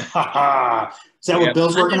 Is that what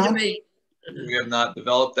Bill's working on? We have not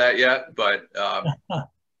developed that yet, but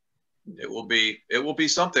it will be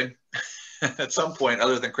something at some point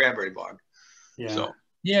other than cranberry bog. Yeah. So.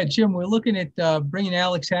 Yeah, Jim, we're looking at bringing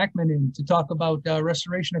Alex Hackman in to talk about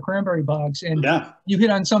restoration of cranberry bogs. And you hit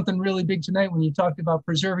on something really big tonight when you talked about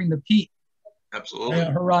preserving the peat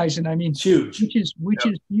horizon. I mean, it's huge. Which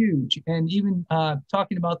is huge. And even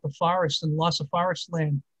talking about the forest and loss of forest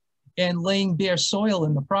land and laying bare soil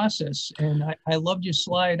in the process. And I loved your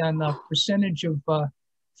slide on the percentage of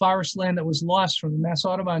forest land that was lost from the Mass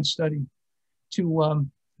Audubon study to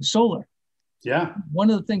solar. Yeah.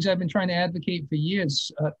 One of the things I've been trying to advocate for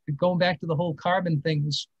years, going back to the whole carbon thing,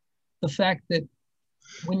 is the fact that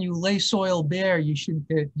when you lay soil bare, you should,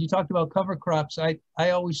 you talked about cover crops. I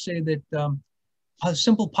always say that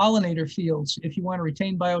simple pollinator fields, if you want to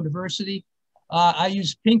retain biodiversity, I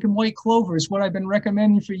use pink and white clover is what I've been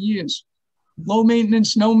recommending for years. Low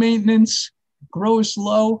maintenance, no maintenance, grows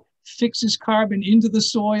slow, fixes carbon into the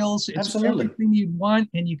soils. It's Absolutely. everything you'd want,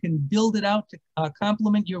 and you can build it out to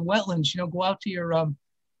complement your wetlands. You know, go out to your,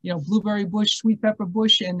 you know, blueberry bush, sweet pepper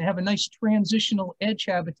bush, and have a nice transitional edge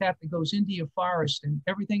habitat that goes into your forest. And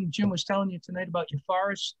everything Jim was telling you tonight about your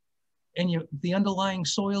forest and the underlying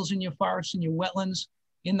soils in your forest and your wetlands,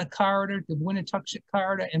 in the corridor, the Winnetoxet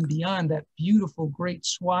corridor, and beyond, that beautiful, great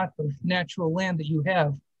swath of natural land that you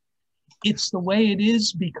have. It's the way it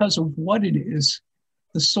is because of what it is.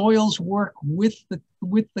 The soils work with the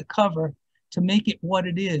cover to make it what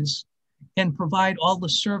it is and provide all the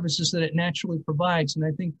services that it naturally provides. And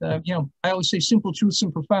I think that, you know, I always say simple truths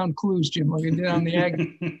and profound clues, Jim, like I did on the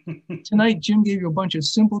ag. Tonight, Jim gave you a bunch of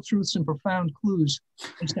simple truths and profound clues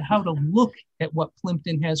as to how to look at what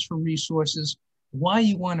Plympton has for resources, why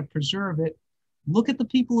you want to preserve it. Look at the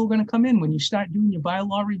people who are going to come in when you start doing your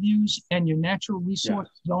bylaw reviews and your natural resource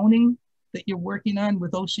zoning that you're working on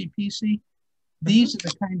with OCPC. These are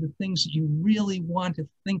the kind of things that you really want to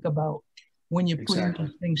think about when you're putting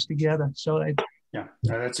these things together. So yeah,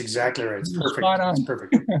 that's exactly right. It's perfect. Spot on. It's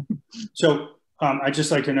perfect. So I'd just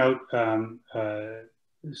like to note,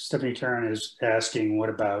 Stephanie Turn is asking, what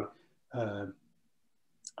about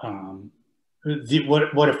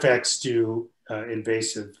what effects do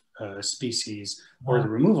invasive species or the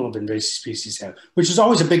removal of invasive species have, which is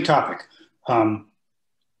always a big topic, and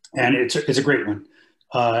it's a great one,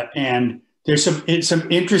 and there's some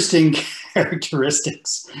interesting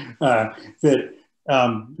characteristics that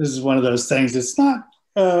this is one of those things. It's not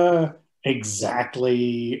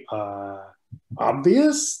exactly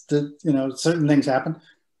obvious that, you know, certain things happen.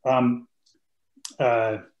 One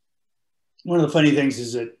of the funny things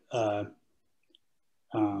is that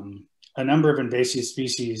a number of invasive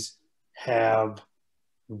species have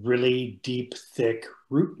really deep, thick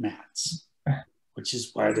root mats, which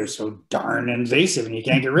is why they're so darn invasive and you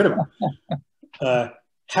can't get rid of them.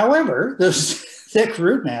 However, those thick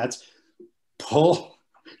root mats pull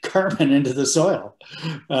carbon into the soil.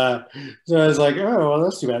 So I was like, oh, well,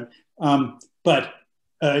 that's too bad. But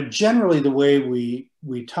generally the way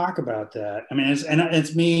we talk about that, I mean,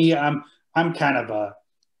 it's me, I'm kind of a,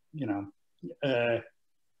 you know,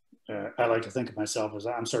 I like to think of myself as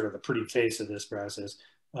I'm sort of the pretty face of this process.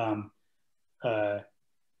 I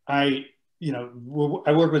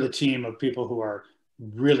work with a team of people who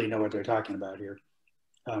really know what they're talking about here,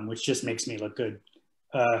 which just makes me look good.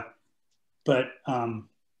 But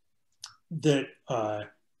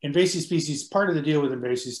invasive species, part of the deal with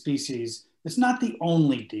invasive species, it's not the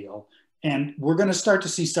only deal. And we're going to start to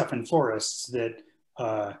see stuff in forests that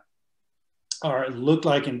look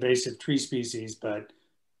like invasive tree species, but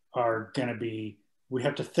are going to be, we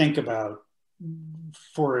have to think about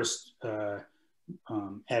forest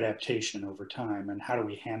adaptation over time and how do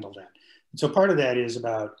we handle that. And so part of that is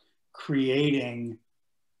about creating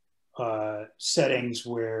settings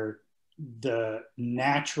where the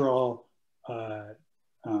natural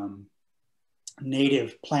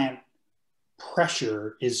native plant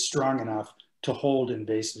pressure is strong enough to hold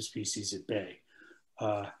invasive species at bay.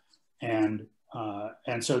 And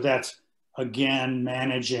so that's, again,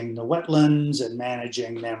 managing the wetlands and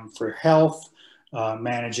managing them for health,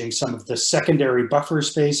 managing some of the secondary buffer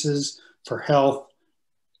spaces for health,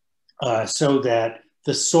 so that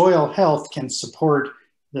the soil health can support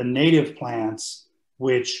the native plants,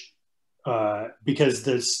 which, because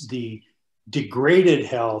the degraded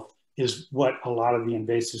health is what a lot of the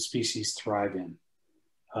invasive species thrive in.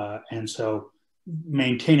 And so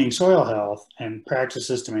maintaining soil health and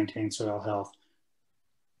practices to maintain soil health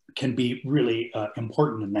can be really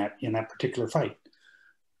important in that particular fight.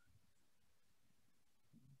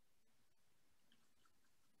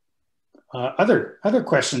 Other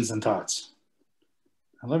questions and thoughts?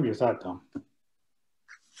 I love your thought, Tom.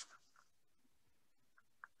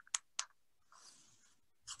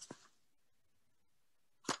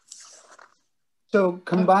 So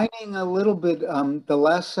combining a little bit the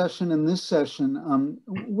last session and this session,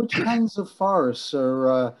 which kinds of forests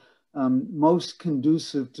are most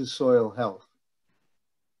conducive to soil health?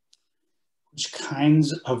 Which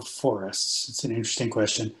kinds of forests? It's an interesting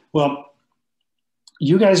question. Well,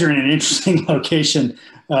 you guys are in an interesting location.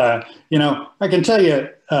 You know, I can tell you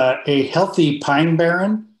a healthy pine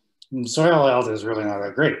barren, soil health is really not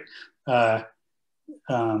that great.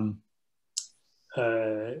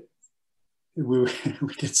 We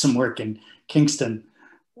did some work in Kingston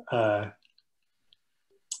in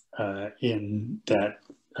that,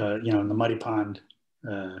 you know, in the Muddy Pond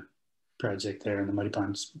project there, in the Muddy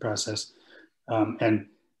Pond process. And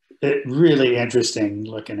it really interesting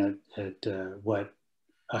looking at what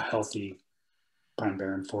a healthy pine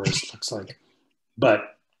barren forest looks like.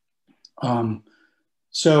 But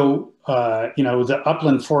so, you know, the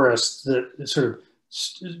upland forests, the sort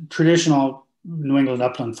of traditional New England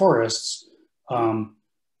upland forests,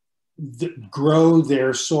 grow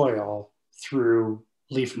their soil through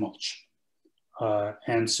leaf mulch.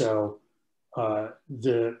 And so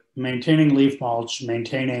the maintaining leaf mulch,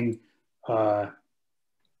 maintaining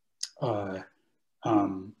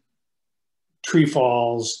tree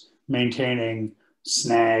falls, maintaining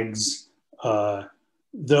snags,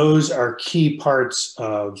 those are key parts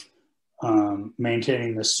of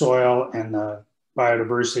maintaining the soil and the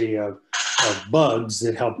biodiversity of bugs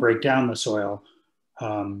that help break down the soil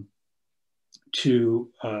to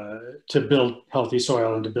build healthy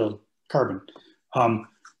soil and to build carbon.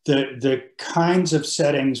 The kinds of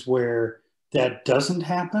settings where that doesn't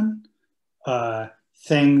happen,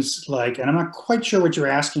 things like, and I'm not quite sure what you're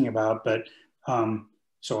asking about, but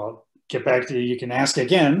so I'll get back to you. You can ask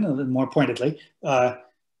again, a little more pointedly.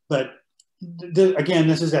 But again,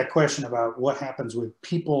 this is that question about what happens with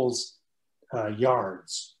people's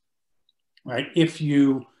yards, right? If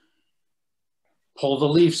you pull the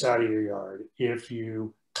leaves out of your yard, if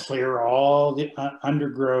you clear all the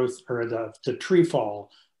undergrowth or the tree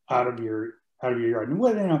fall out of your yard, and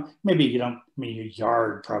what, you know, maybe you don't, I mean, your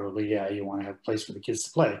yard probably, yeah, you want to have a place for the kids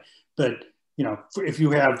to play, but you know, if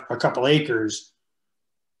you have a couple acres,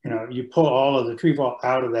 you know, you pull all of the tree fall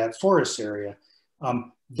out of that forest area,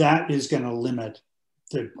 that is going to limit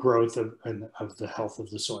the growth of the health of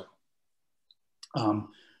the soil.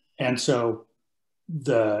 And so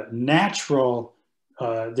the natural,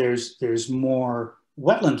 there's more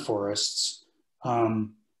wetland forests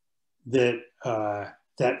that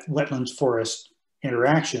wetlands forest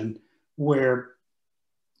interaction where,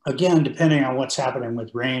 again, depending on what's happening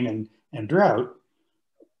with rain and drought,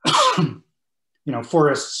 you know,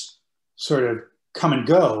 forests sort of come and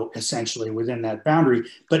go essentially within that boundary,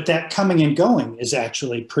 but that coming and going is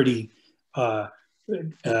actually pretty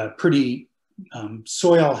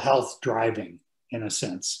soil health driving in a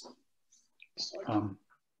sense.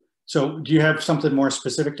 So do you have something more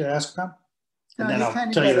specific to ask about? And then I'll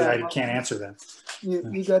tell you that I can't answer that.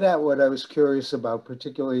 You got at what I was curious about,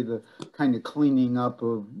 particularly the kind of cleaning up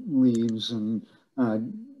of leaves and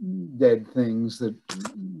dead things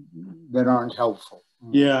that aren't helpful.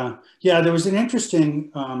 Yeah, there was an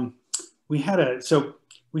interesting, we had a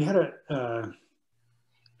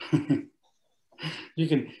you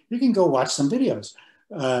can go watch some videos.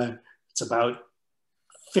 It's about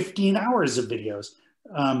 15 hours of videos.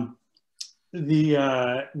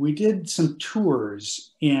 We did some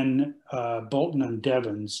tours in Bolton and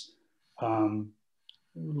Devons,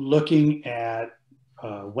 looking at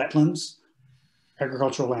wetlands,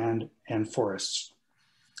 agricultural land, and forests.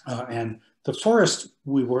 And the forest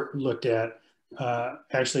we looked at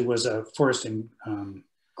actually was a forest in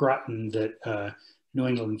Groton that New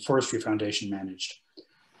England Forestry Foundation managed,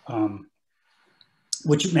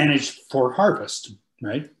 which managed for harvest,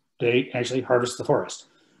 right? They actually harvest the forest.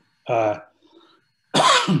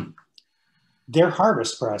 Their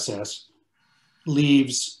harvest process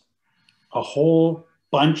leaves a whole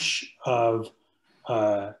bunch of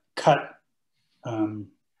cut,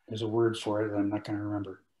 there's a word for it that I'm not going to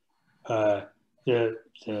remember, the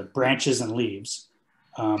branches and leaves.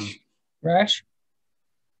 Rash?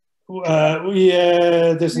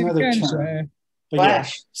 Yeah, there's another term. But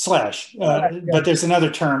Slash. yeah, slash. But there's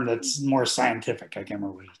another term that's more scientific. I can't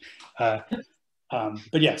remember what it is.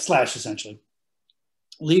 But yeah, slash essentially.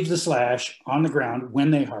 Leave the slash on the ground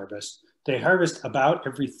when they harvest. They harvest about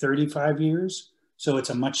every 35 years, so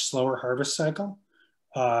it's a much slower harvest cycle.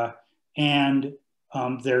 And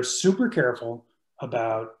they're super careful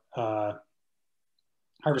about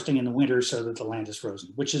harvesting in the winter so that the land is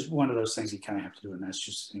frozen, which is one of those things you kind of have to do in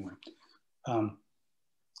Massachusetts anyway.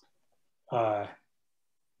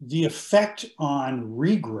 The effect on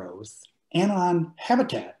regrowth and on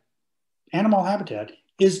habitat, animal habitat,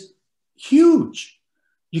 is huge.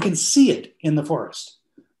 You can see it in the forest.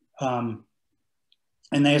 And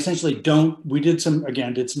they essentially we did some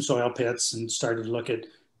soil pits and started to look at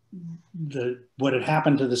what had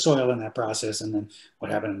happened to the soil in that process, and then what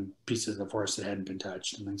happened in pieces of the forest that hadn't been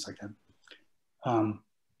touched and things like that.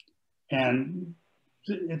 And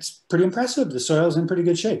it's pretty impressive. The soil's in pretty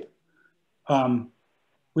good shape.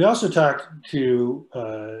 We also talked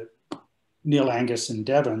to Neil Angus and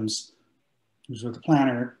Devons, who's with the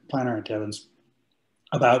planner at Devons,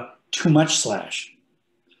 about too much slash.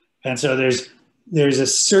 And so there's a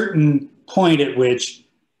certain point at which,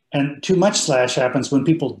 and too much slash happens when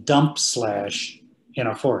people dump slash in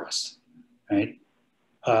a forest, right?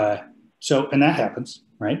 And that happens,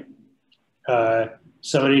 right?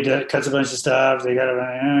 Somebody cuts a bunch of stuff, I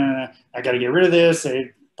gotta get rid of this,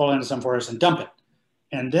 they pull into some forest and dump it.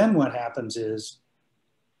 And then what happens is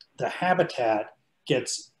the habitat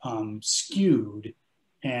gets skewed,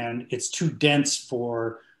 and it's too dense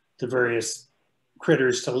for the various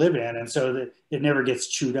critters to live in, and so that it never gets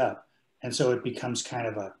chewed up. And so it becomes kind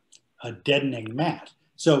of a deadening mat.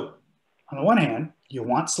 So on the one hand, you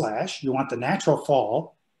want slash, you want the natural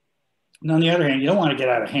fall. And on the other hand, you don't want to get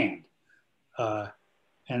out of hand.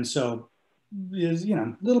 And so is,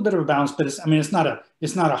 a little bit of a balance, but it's not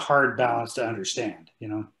a hard balance to understand,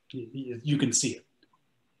 you can see it.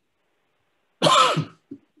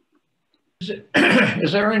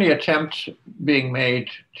 Is there any attempt being made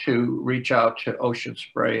to reach out to Ocean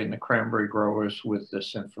Spray and the cranberry growers with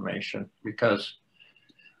this information? Because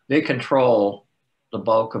they control the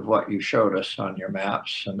bulk of what you showed us on your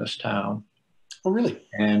maps in this town. Oh, really?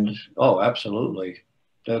 And, oh, absolutely.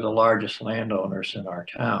 They're the largest landowners in our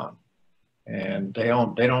town. And they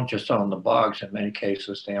don't just own the bogs. In many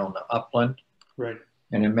cases, they own the upland. Right.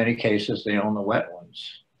 And in many cases, they own the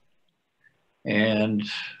wetlands. And,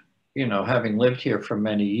 having lived here for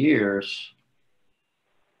many years,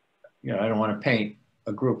 I don't want to paint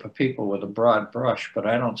a group of people with a broad brush, but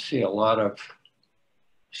I don't see a lot of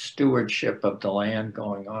stewardship of the land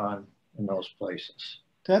going on in those places.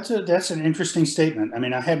 That's an interesting statement.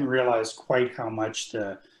 I hadn't realized quite how much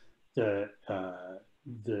the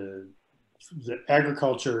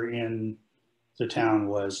agriculture in the town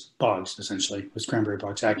was bogs, essentially, was cranberry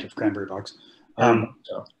bogs, active cranberry bogs.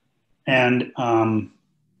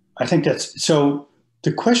 I think that's, so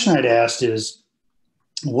the question I'd asked is,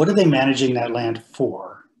 what are they managing that land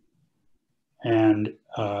for? And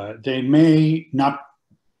they may not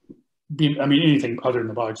be, anything other than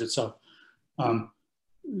the bogs itself.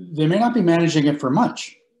 They may not be managing it for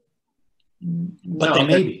much, but they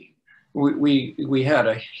may be. We had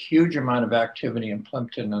a huge amount of activity in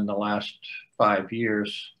Plympton in the last 5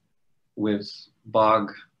 years with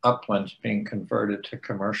bog uplands being converted to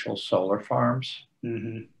commercial solar farms.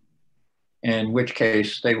 Mm-hmm. In which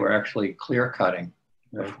case they were actually clear cutting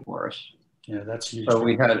the forest. Yeah, that's huge. So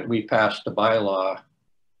we passed the bylaw,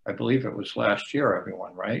 I believe it was last year,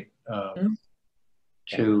 everyone, right?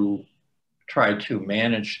 To try to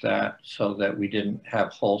manage that so that we didn't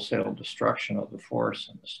have wholesale destruction of the forest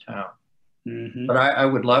in this town. Mm-hmm. But I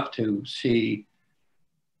would love to see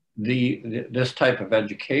this type of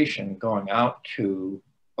education going out to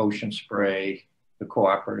Ocean Spray, the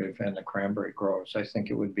cooperative, and the cranberry growers. I think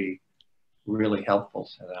it would be really helpful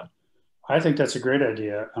to them. I think that's a great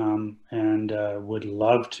idea, and would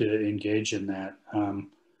love to engage in that.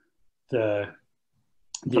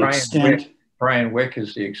 Brian Wick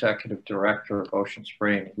is the executive director of Ocean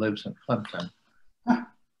Spray, and he lives in Plympton. Huh.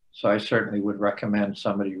 So I certainly would recommend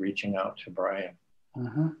somebody reaching out to Brian.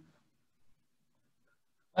 Uh-huh.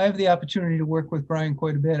 I have the opportunity to work with Brian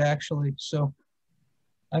quite a bit, actually. So,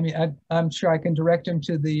 I'm sure I can direct him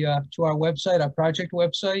to to our website, our project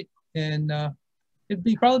website, and it'd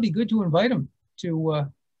probably be good to invite him to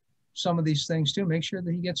some of these things too. Make sure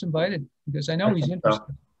that he gets invited, because I know he's interested.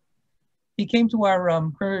 So. He came to our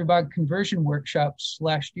cranberry bog conversion workshops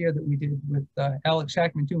last year that we did with Alex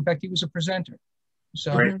Hackman too. In fact, he was a presenter.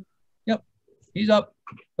 So, great. Yep. He's up.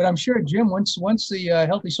 But I'm sure, Jim, once the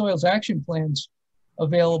Healthy Soils Action Plan's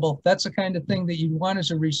available, that's the kind of thing that you want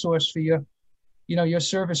as a resource for your, your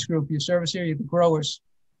service group, your service area, the growers.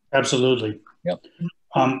 Absolutely. Yep.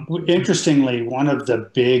 Interestingly, one of the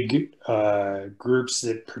big groups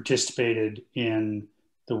that participated in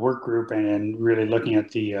the work group and in really looking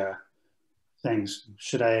at the things,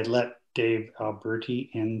 should I let Dave Alberti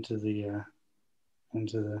into the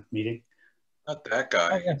meeting? Not that guy.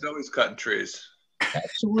 Oh, yeah. He's always cutting trees.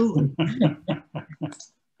 Absolutely.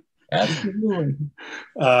 Absolutely.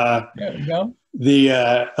 There we go.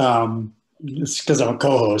 It's because I'm a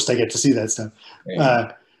co-host, I get to see that stuff.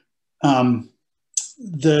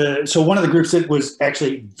 So one of the groups that was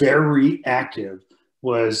actually very active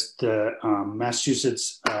was the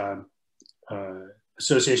Massachusetts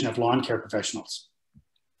Association of Lawn Care Professionals.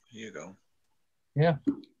 Here you go. Yeah.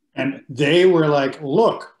 And they were like,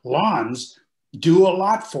 look, lawns do a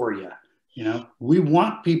lot for you. We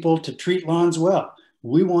want people to treat lawns well.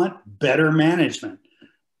 We want better management.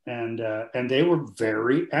 And they were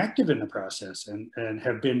very active in the process and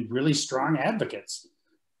have been really strong advocates.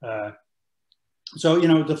 So,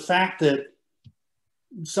 the fact that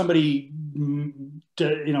somebody,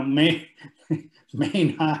 may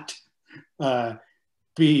not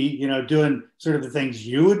be, doing sort of the things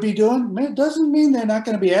you would be doing, it doesn't mean they're not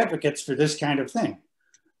going to be advocates for this kind of thing.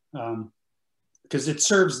 Because it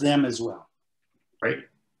serves them as well. Right.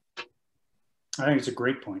 I think it's a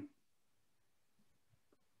great point.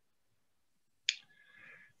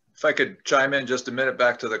 If I could chime in just a minute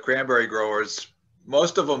back to the cranberry growers,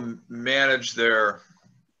 most of them manage their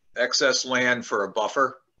excess land for a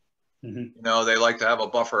buffer. Mm-hmm. They like to have a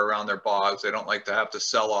buffer around their bogs. They don't like to have to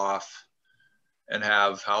sell off and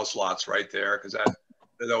have house lots right there, because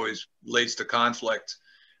that always leads to conflict.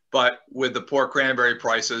 But with the poor cranberry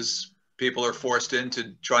prices, people are forced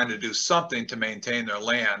into trying to do something to maintain their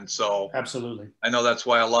land. So absolutely, I know that's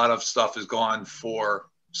why a lot of stuff is gone for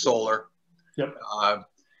solar. Yep.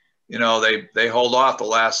 They hold off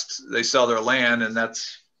they sell their land, and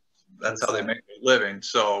that's how they make a living.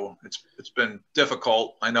 So it's been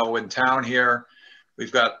difficult. I know in town here,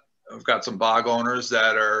 we've got some bog owners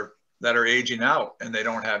that are aging out, and they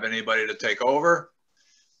don't have anybody to take over.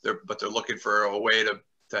 But they're looking for a way to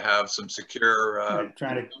have some secure.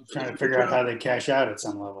 Trying to figure out how they cash out at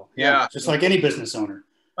some level. Yeah. Just like any business owner.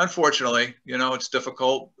 Unfortunately, it's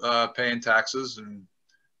difficult paying taxes and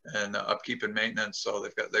upkeep and maintenance. So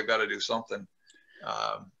they've got to do something.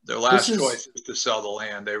 Their last choice is to sell the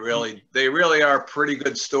land. They really are pretty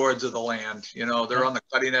good stewards of the land. They're on the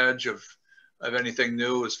cutting edge of anything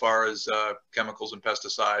new as far as chemicals and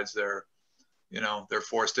pesticides. They're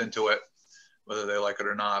forced into it, whether they like it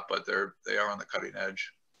or not, but they are on the cutting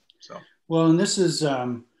edge. So well, and this is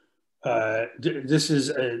a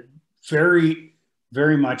very,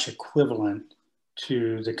 very much equivalent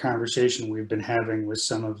to the conversation we've been having with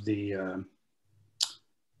some of the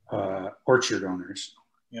orchard owners.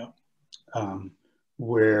 Yeah.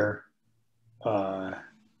 Where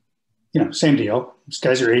same deal. These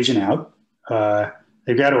guys are aging out.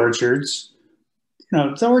 They've got orchards.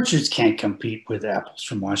 The orchards can't compete with apples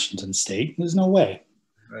from Washington State. There's no way.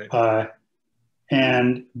 Right.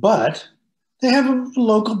 But they have a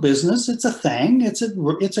local business. It's a thing. It's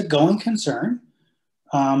a going concern.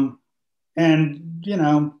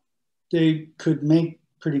 They could make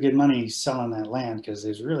pretty good money selling that land, because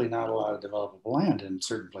there's really not a lot of developable land in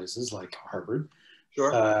certain places like Harvard.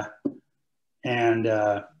 Sure. And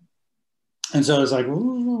so it's like,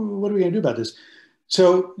 what are we going to do about this?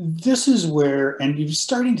 So this is where, and you're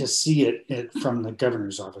starting to see it from the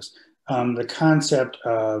governor's office, the concept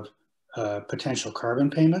of potential carbon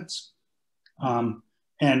payments. From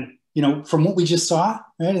what we just saw,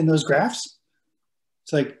 right, in those graphs,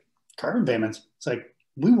 it's like carbon payments. It's like,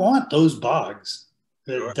 we want those bogs.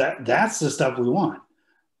 Sure. That's the stuff we want.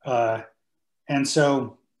 And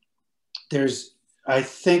so I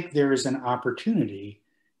think there is an opportunity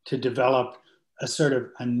to develop a sort of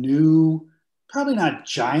a new, probably not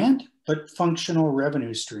giant, but functional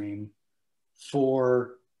revenue stream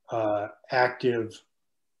for active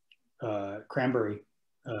cranberry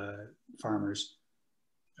farmers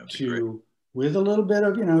with a little bit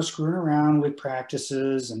of, screwing around with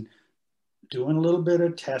practices and doing a little bit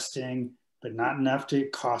of testing, but not enough to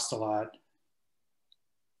cost a lot,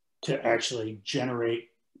 to actually generate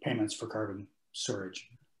payments for carbon storage,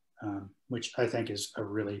 which I think is a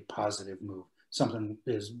really positive move. Something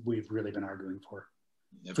we've really been arguing for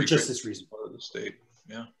just this reason. Part of the state,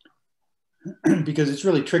 yeah. Because it's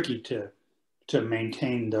really tricky to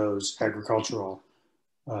maintain those agricultural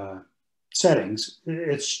settings.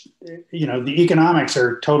 It's, the economics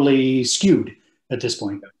are totally skewed at this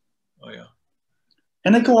point. Oh yeah.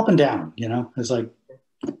 And they go up and down, you know, it's like.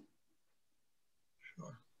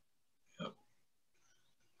 Sure. Yep.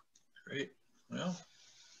 Great. Well.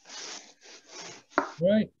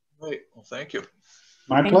 Right. Great. Well, thank you.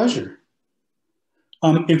 My pleasure.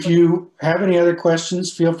 If you have any other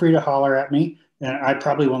questions, feel free to holler at me. And I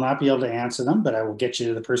probably will not be able to answer them, but I will get you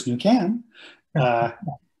to the person who can.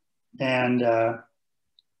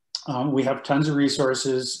 We have tons of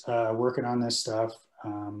resources working on this stuff.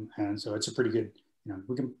 And so it's a pretty good, you know,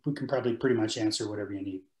 we can probably pretty much answer whatever you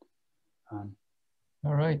need.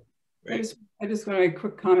 All right. I just want to make a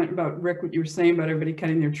quick comment about, Rick, what you were saying about everybody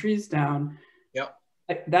cutting their trees down. Yep.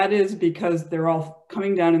 That is because they're all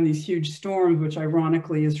coming down in these huge storms, which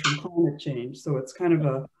ironically is from climate change. So it's kind of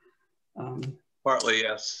a... Partly,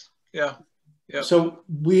 yes. Yeah. Yep. So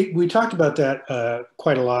we talked about that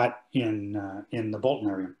quite a lot in the Bolton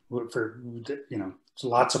area. For, you know,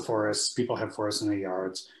 lots of forests. People have forests in their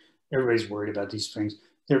yards. Everybody's worried about these things.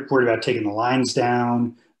 They're worried about taking the lines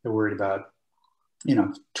down. They're worried about, you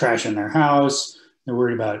know, trash in their house. They're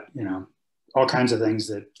worried about, you know, all kinds of things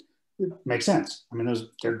that make sense. I mean,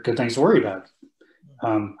 they're good things to worry about.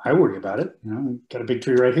 I worry about it. You know, I've got a big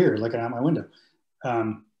tree right here looking out my window.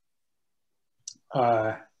 And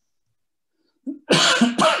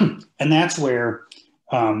that's where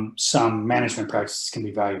some management practices can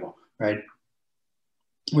be valuable, right?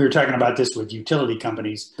 We were talking about this with utility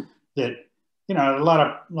companies that, you know, a lot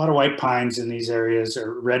of white pines in these areas,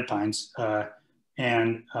 or red pines,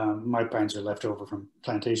 and white pines are left over from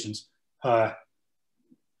plantations. Or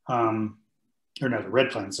no, the red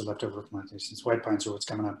pines are left over from plantations. White pines are what's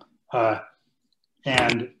coming up. That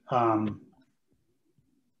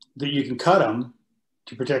you can cut them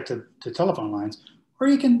to protect the telephone lines, or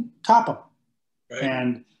you can top them. Right.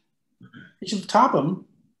 And if you top them,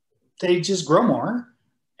 they just grow more,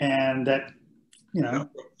 and that, you know,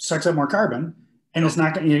 sucks up more carbon, and it's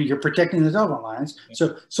not going, you know, you're protecting the telephone lines.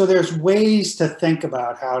 So there's ways to think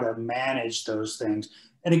about how to manage those things.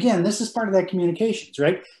 And again, this is part of that communications,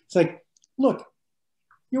 right? It's like, look,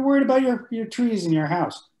 you're worried about your trees in your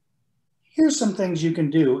house. Here's some things you can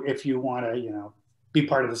do if you want to, you know, be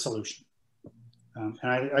part of the solution. And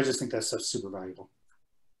I just think that's super valuable.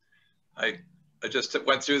 I just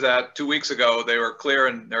went through that 2 weeks ago. They were clear,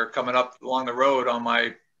 and they're coming up along the road on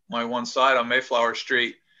my one side on Mayflower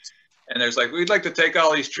Street. And there's like, we'd like to take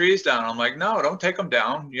all these trees down. I'm like, no, don't take them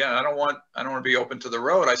down. Yeah, I don't want to be open to the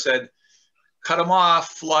road. I said, cut them off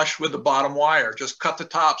flush with the bottom wire. Just cut the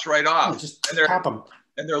tops right off. Yeah, just top them.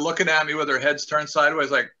 And they're looking at me with their heads turned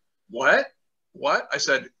sideways like, what? What? I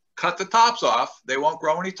said, cut the tops off. They won't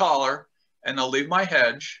grow any taller, and they'll leave my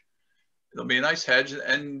hedge. It'll be a nice hedge,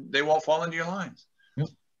 and they won't fall into your lines. Yep.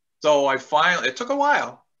 So I finally, it took a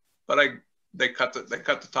while, but they cut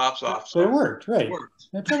the tops off. So it worked, right?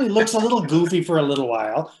 It probably looks a little goofy for a little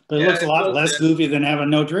while, but it looks a lot less goofy than having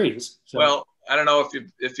no trees. So. Well, I don't know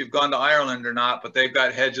if you've gone to Ireland or not, but they've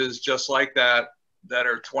got hedges just like that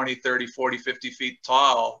are 20, 30, 40, 50 feet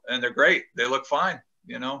tall, and they're great. They look fine.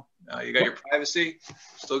 You know, you got your privacy,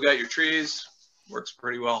 still got your trees, works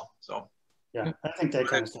pretty well. So yeah, I think that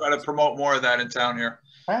kind of try to promote more of that in town here.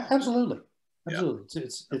 Absolutely. Yeah.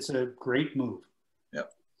 It's a great move.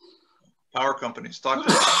 Yep. Power companies, talk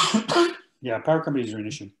to them. Yeah, power companies are an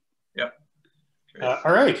issue. Yep.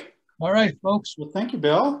 All right. All right, folks. Well, thank you,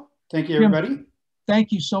 Bill. Thank you, everybody.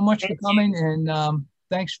 Thank you so much for coming, and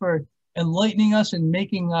thanks for enlightening us and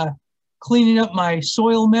cleaning up my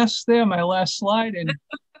soil mess there, my last slide. And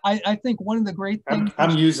I think one of the great things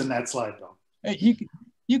I'm using that slide though.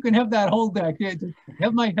 You can have that whole deck.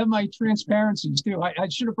 Have my transparencies too. I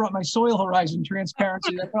should have brought my soil horizon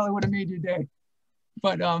transparency. That probably would have made your day.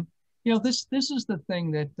 But you know, this is the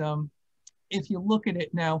thing that if you look at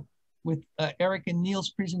it now with Eric and Neil's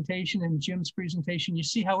presentation and Jim's presentation, you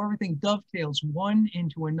see how everything dovetails one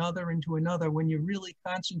into another when you're really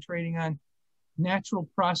concentrating on natural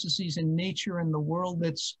processes in nature and the world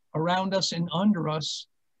that's around us and under us.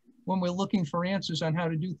 When we're looking for answers on how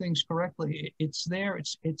to do things correctly, it's there.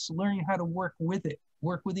 It's learning how to work with it,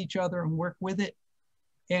 work with each other and work with it,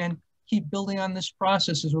 and keep building on this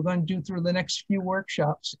process as we're going to do through the next few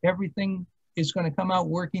workshops. Everything is going to come out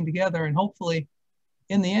working together, and hopefully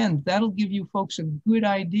in the end, that'll give you folks a good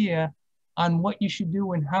idea on what you should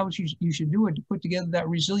do and how you should do it to put together that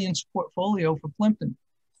resilience portfolio for Plympton.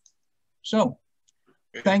 So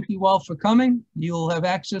thank you all for coming. You'll have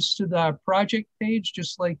access to the project page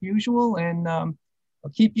just like usual, and I'll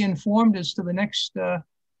keep you informed as to the next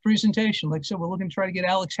presentation. Like I said, we're looking to try to get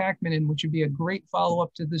Alex Hackman in, which would be a great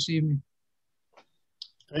follow-up to this evening.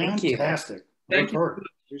 Fantastic. Thank you.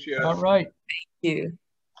 Appreciate it. All right. Thank you.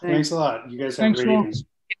 Thanks a lot. You guys have a Thanks, great evening. folks.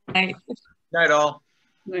 Night. Night all.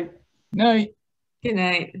 Night. Night. Good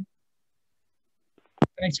night.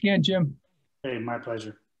 Thanks again, Jim. Hey, my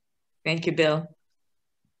pleasure. Thank you, Bill.